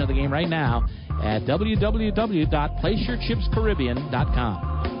demonstration of the game right now at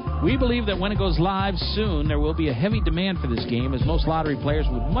www.placeyourchipscaribbean.com. We believe that when it goes live soon, there will be a heavy demand for this game, as most lottery players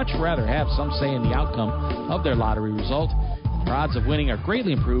would much rather have some say in the outcome of their lottery result. Their odds of winning are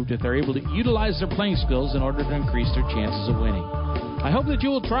greatly improved if they're able to utilize their playing skills in order to increase their chances of winning. I hope that you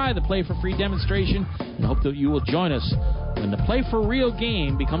will try the Play for Free demonstration and hope that you will join us when the Play for Real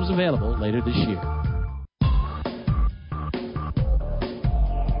game becomes available later this year.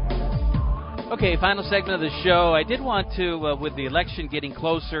 Okay, final segment of the show. I did want to, with the election getting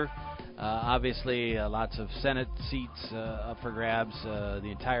closer, obviously lots of Senate seats up for grabs. The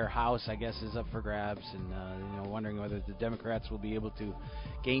entire House, I guess, is up for grabs, and wondering whether the Democrats will be able to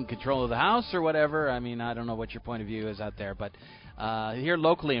gain control of the House or whatever. I mean, I don't know what your point of view is out there, but here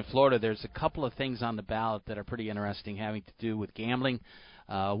locally in Florida, there's a couple of things on the ballot that are pretty interesting having to do with gambling.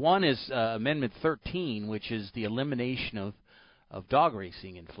 One is Amendment 13, which is the elimination of dog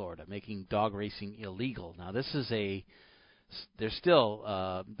racing in Florida, making dog racing illegal. Now, this is there's still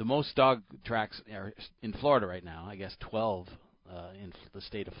the most dog tracks are in Florida right now, I guess 12 in the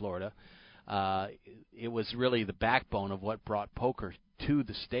state of Florida. It was really the backbone of what brought poker to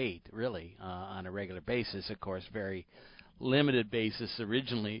the state, really, on a regular basis. Of course, very limited basis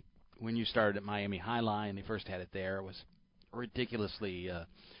originally when you started at Miami High Line. They first had it there. It was ridiculously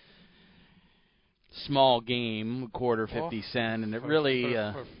small game, quarter 50 cent, and it really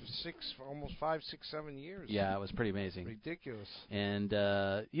for almost 5, 6, 7 years. Yeah, it was pretty amazing. Ridiculous. And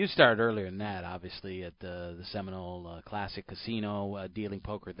you started earlier than that, obviously, at the Seminole Classic Casino, dealing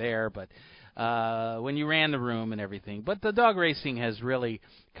poker there. But when you ran the room and everything, but the dog racing has really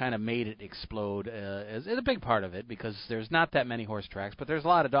kind of made it explode as a big part of it, because there's not that many horse tracks, but there's a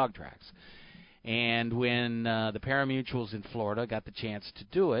lot of dog tracks. And when the pari-mutuels in Florida got the chance to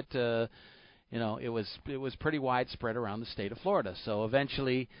do it, it was pretty widespread around the state of Florida. So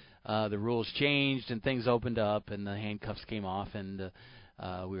eventually the rules changed and things opened up and the handcuffs came off, and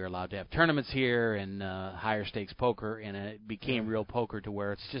we were allowed to have tournaments here and higher stakes poker, and it became real poker to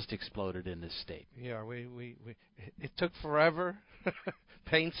where it's just exploded in this state. Yeah, it took forever,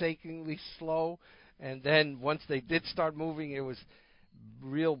 painstakingly slow, and then once they did start moving, it was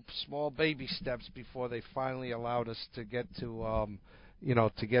real small baby steps before they finally allowed us to get to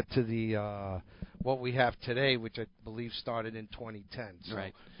the what we have today, which I believe started in 2010. So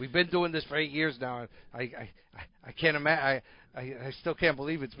right. We've been doing this for 8 years now. I can't imagine. I still can't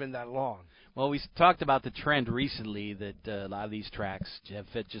believe it's been that long. Well, we talked about the trend recently that a lot of these tracks have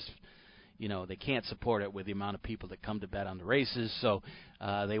they can't support it with the amount of people that come to bet on the races, so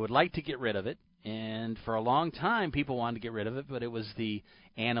they would like to get rid of it. And for a long time, people wanted to get rid of it, but it was the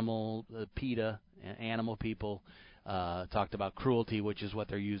PETA, animal people. Talked about cruelty, which is what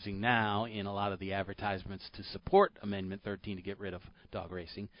they're using now in a lot of the advertisements to support Amendment 13 to get rid of dog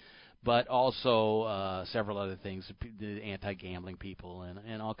racing, but also several other things. The anti-gambling people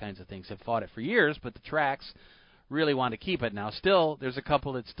and all kinds of things have fought it for years, but the tracks really want to keep it. Now, still, there's a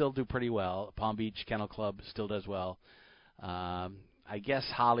couple that still do pretty well. Palm Beach Kennel Club still does well. I guess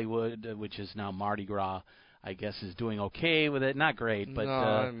Hollywood, which is now Mardi Gras, I guess is doing okay with it. Not great,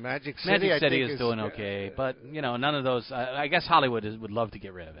 but Magic City is doing okay. But none of those. I guess Hollywood would love to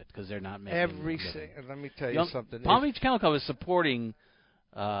get rid of it because they're not making Let me tell you something. Palm Beach Kennel Club is supporting.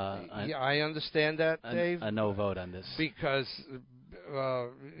 I understand that, Dave. A no vote on this because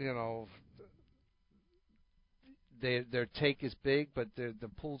their take is big, but the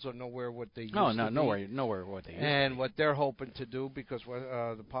pools are nowhere what they used to be. Nowhere what they used and to be. what they're hoping to do, because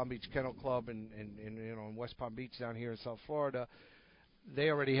the Palm Beach Kennel Club in West Palm Beach down here in South Florida, they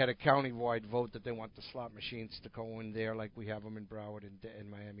already had a county-wide vote that they want the slot machines to go in there like we have them in Broward and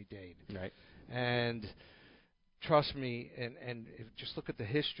Miami-Dade. Right. And trust me, and just look at the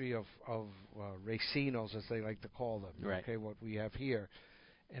history of racinos, as they like to call them. Right. Okay, what we have here.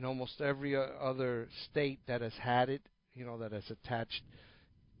 In almost every other state that has had it, that has attached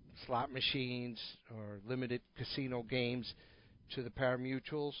slot machines or limited casino games to the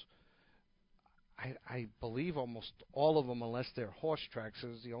pari-mutuels, I believe almost all of them, unless they're horse tracks,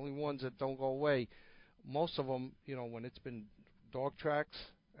 is the only ones that don't go away. Most of them, when it's been dog tracks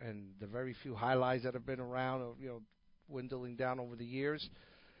and the very few highlights that have been around, dwindling down over the years,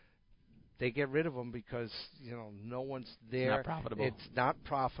 they get rid of them because no one's there. It's not profitable. It's not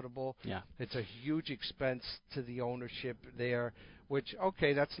profitable. Yeah. It's a huge expense to the ownership there. Which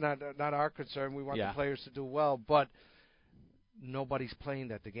that's not our concern. We want the players to do well, but nobody's playing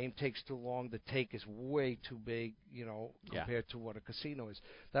that. The game takes too long. The take is way too big, compared to what a casino is.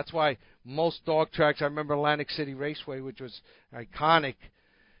 That's why most dog tracks. I remember Atlantic City Raceway, which was iconic.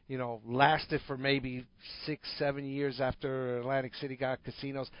 Lasted for maybe 6-7 years after Atlantic City got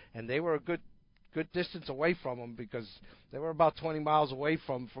casinos, and they were a good distance away from them because they were about 20 miles away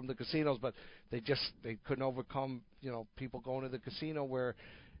from the casinos, but they couldn't overcome people going to the casino where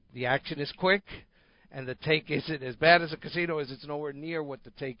the action is quick and the take isn't as bad as a casino is. It's nowhere near what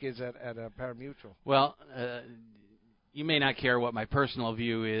the take is at a pari-mutuel. Well, you may not care what my personal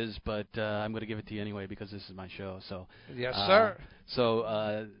view is, but I'm going to give it to you anyway because this is my show. So yes, sir.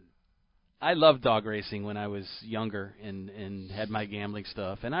 So I loved dog racing when I was younger and had my gambling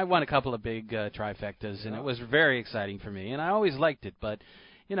stuff, and I won a couple of big trifectas, and it was very exciting for me, and I always liked it, but.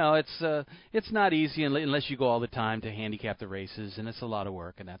 It's not easy unless you go all the time to handicap the races, and it's a lot of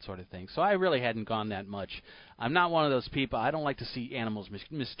work and that sort of thing. So I really hadn't gone that much. I'm not one of those people. I don't like to see animals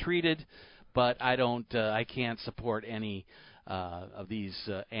mistreated, but I can't support any of these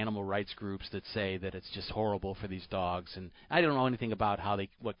animal rights groups that say that it's just horrible for these dogs. And I don't know anything about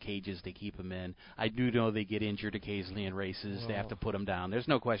what cages they keep them in. I do know they get injured occasionally in races. Well, they have to put them down. There's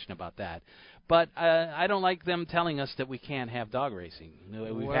no question about that. But I don't like them telling us that we can't have dog racing.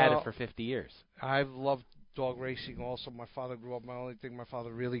 We've had it for 50 years. I've loved dog racing also. My father grew up. My only thing my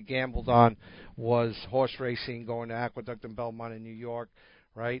father really gambled on was horse racing, going to Aqueduct and Belmont in New York,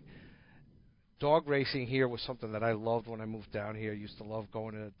 right? Dog racing here was something that I loved when I moved down here. I used to love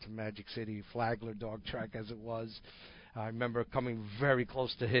going to Magic City, Flagler Dog Track as it was. I remember coming very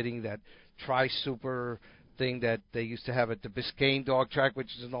close to hitting that Tri-Super thing that they used to have at the Biscayne Dog Track, which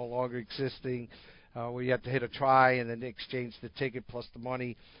is no longer existing, where you had to hit a try and then exchange the ticket plus the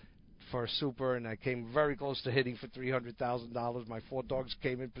money for a super, and I came very close to hitting for $300,000. My 4 dogs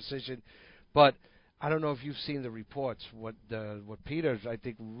came in position, but I don't know if you've seen the reports. What Peter, I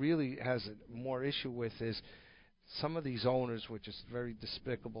think, really has more issue with is some of these owners, which is very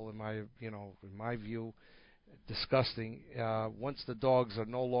despicable in my view, disgusting. Once the dogs are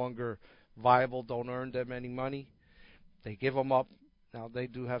no longer viable, don't earn them any money, they give them up. Now, they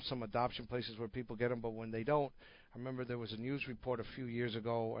do have some adoption places where people get them, but when they don't, I remember there was a news report a few years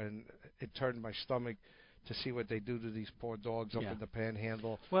ago, and it turned my stomach to see what they do to these poor dogs up in the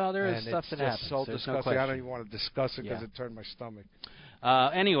Panhandle. Well, there is stuff that happens. It's so disgusting. I don't even want to discuss it because it turned my stomach.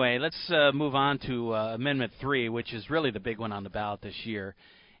 Anyway, let's move on to Amendment 3, which is really the big one on the ballot this year.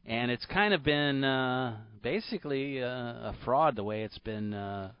 And it's kind of been basically a fraud the way it's been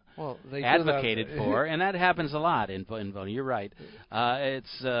advocated for, and that happens a lot in voting. You're right.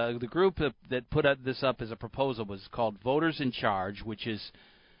 It's the group that put this up as a proposal was called Voters in Charge, which is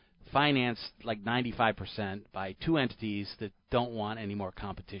financed like 95% by 2 entities that don't want any more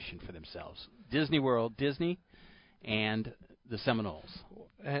competition for themselves: Disney World, Disney, and the Seminoles.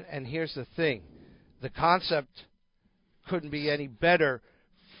 And here's the thing: the concept couldn't be any better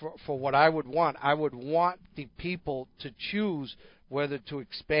for what I would want. I would want the people to choose whether to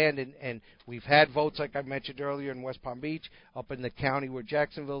expand, and we've had votes, like I mentioned earlier, in West Palm Beach, up in the county where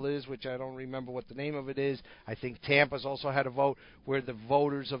Jacksonville is, which I don't remember what the name of it is. I think Tampa's also had a vote where the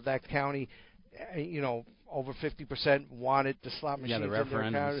voters of that county, over 50% wanted the slot machines the in their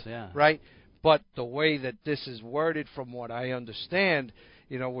referendums, county, right? But the way that this is worded, from what I understand,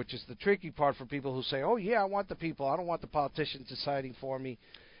 which is the tricky part for people who say, "Oh yeah, I want the people. I don't want the politicians deciding for me."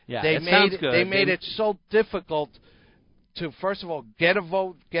 Yeah, sounds good. They made it so difficult to, first of all, get a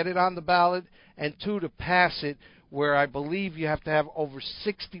vote, get it on the ballot, and 2, to pass it, where I believe you have to have over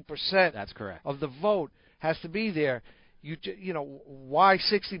 60% That's correct. of the vote has to be there. Why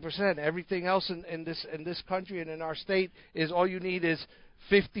 60%? Everything else in this country and in our state is all you need is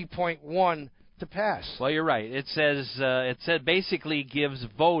 50.1 to pass. Well, you're right. It said basically gives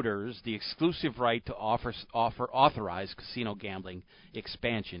voters the exclusive right to authorize casino gambling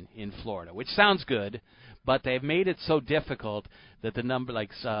expansion in Florida, which sounds good, but they've made it so difficult that the number,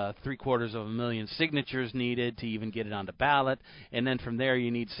 like 750,000 signatures needed to even get it on the ballot, and then from there you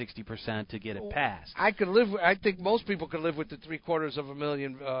need 60% to get it passed. I think most people could live with the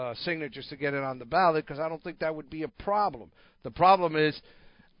 750,000 signatures to get it on the ballot, because I don't think that would be a problem. The problem is,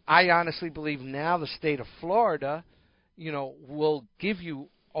 I honestly believe now the state of Florida, will give you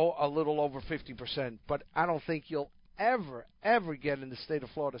a little over 50%, but I don't think you'll ever get in the state of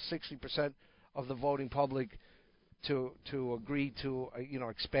Florida 60% of the voting public to agree to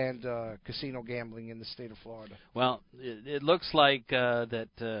expand casino gambling in the state of Florida. Well, it looks like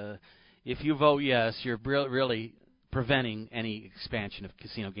that if you vote yes, you're really preventing any expansion of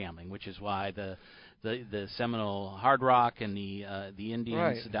casino gambling, which is why the Seminole Hard Rock and the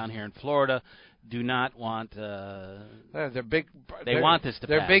Indians down here in Florida do not want. They're big. They want this to pass.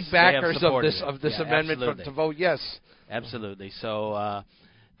 They're big backers of this amendment to vote yes. Absolutely. So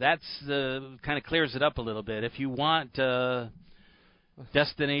that's kind of clears it up a little bit. If you want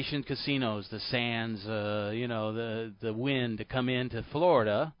destination casinos, the Sands, the Wynn to come into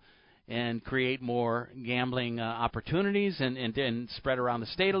Florida and create more gambling opportunities and spread around the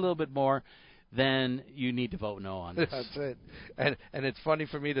state a little bit more, then you need to vote no on this. That's it. And it's funny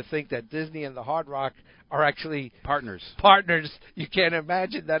for me to think that Disney and the Hard Rock are actually partners. You can't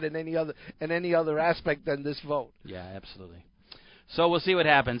imagine that in any other aspect than this vote. Yeah, absolutely. So we'll see what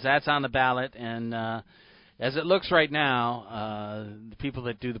happens. That's on the ballot, and as it looks right now, the people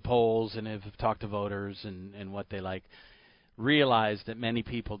that do the polls and have talked to voters and what they like realize that many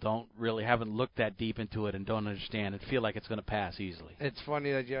people haven't looked that deep into it and don't understand and feel like it's going to pass easily. It's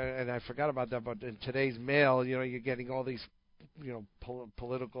funny that and I forgot about that, but in today's mail, you're getting all these,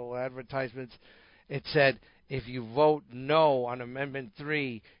 political advertisements. It said, if you vote no on Amendment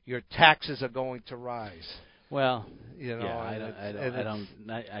 3, your taxes are going to rise. Well,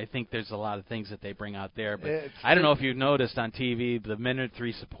 I think there's a lot of things that they bring out there, but I don't know if you've noticed on TV, the Amendment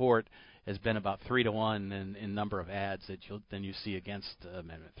 3 support has been about 3-to-1 in number of ads that you see against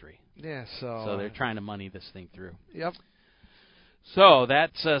Amendment 3. Yeah, so they're trying to money this thing through. Yep. So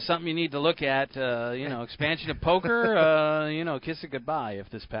that's something you need to look at. Expansion of poker. Kiss it goodbye if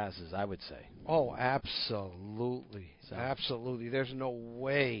this passes, I would say. Oh, absolutely, absolutely. There's no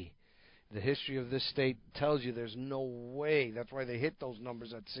way. The history of this state tells you there's no way. That's why they hit those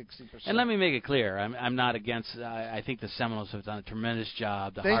numbers at 60%. And let me make it clear, I'm not against. I think the Seminoles have done a tremendous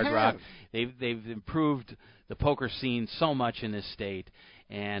job. The They Hard have. Rock, they've improved the poker scene so much in this state,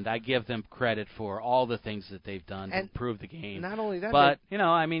 and I give them credit for all the things that they've done to improve the game. Not only that, but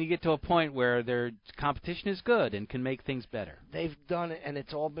you get to a point where their competition is good and can make things better. They've done it, and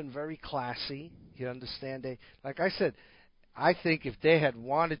it's all been very classy. You understand? Like I said, I think if they had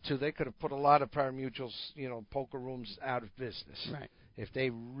wanted to, they could have put a lot of pari-mutuels, poker rooms out of business. Right. If they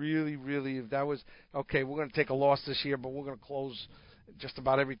really, if that was, okay, we're going to take a loss this year, but we're going to close just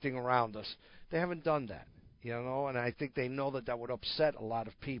about everything around us. They haven't done that, and I think they know that would upset a lot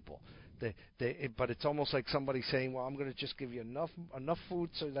of people. But it's almost like somebody saying, well, I'm going to just give you enough food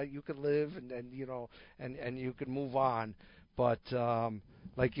so that you can live and you can move on. But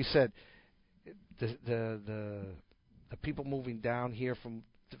like you said, the people moving down here from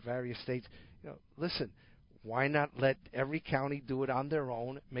the various states, listen, why not let every county do it on their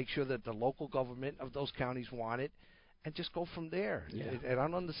own, make sure that the local government of those counties want it, and just go from there. Yeah. And I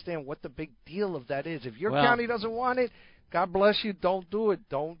don't understand what the big deal of that is. If your county doesn't want it, God bless you, don't do it.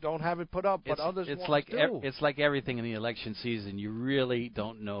 Don't have it put up, but others want to. It's like everything in the election season. You really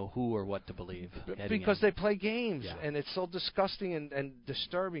don't know who or what to believe. Because they play games, and it's so disgusting and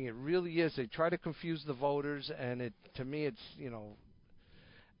disturbing. It really is. They try to confuse the voters, and to me, it's,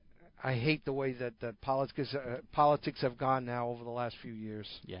 I hate the way that politics have gone now over the last few years.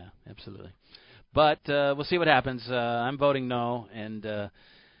 Yeah, absolutely. But we'll see what happens. I'm voting no, and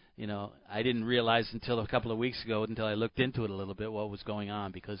I didn't realize until a couple of weeks ago, until I looked into it a little bit, what was going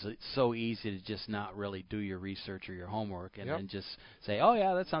on, because it's so easy to just not really do your research or your homework and then just say, oh,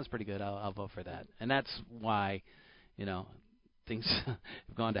 yeah, that sounds pretty good, I'll vote for that. And that's why, things have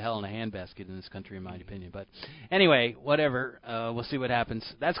gone to hell in a handbasket in this country, in my opinion. But anyway, whatever, we'll see what happens.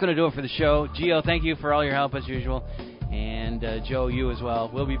 That's going to do it for the show. Gio, thank you for all your help as usual. And Joe, you as well.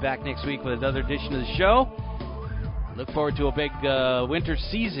 We'll be back next week with another edition of the show. Look forward to a big winter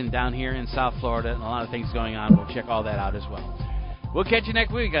season down here in South Florida and a lot of things going on. We'll check all that out as well. We'll catch you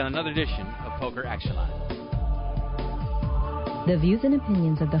next week on another edition of Poker Action Line. The views and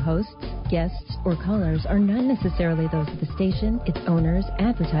opinions of the hosts, guests, or callers are not necessarily those of the station, its owners,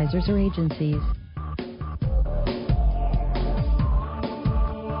 advertisers, or agencies.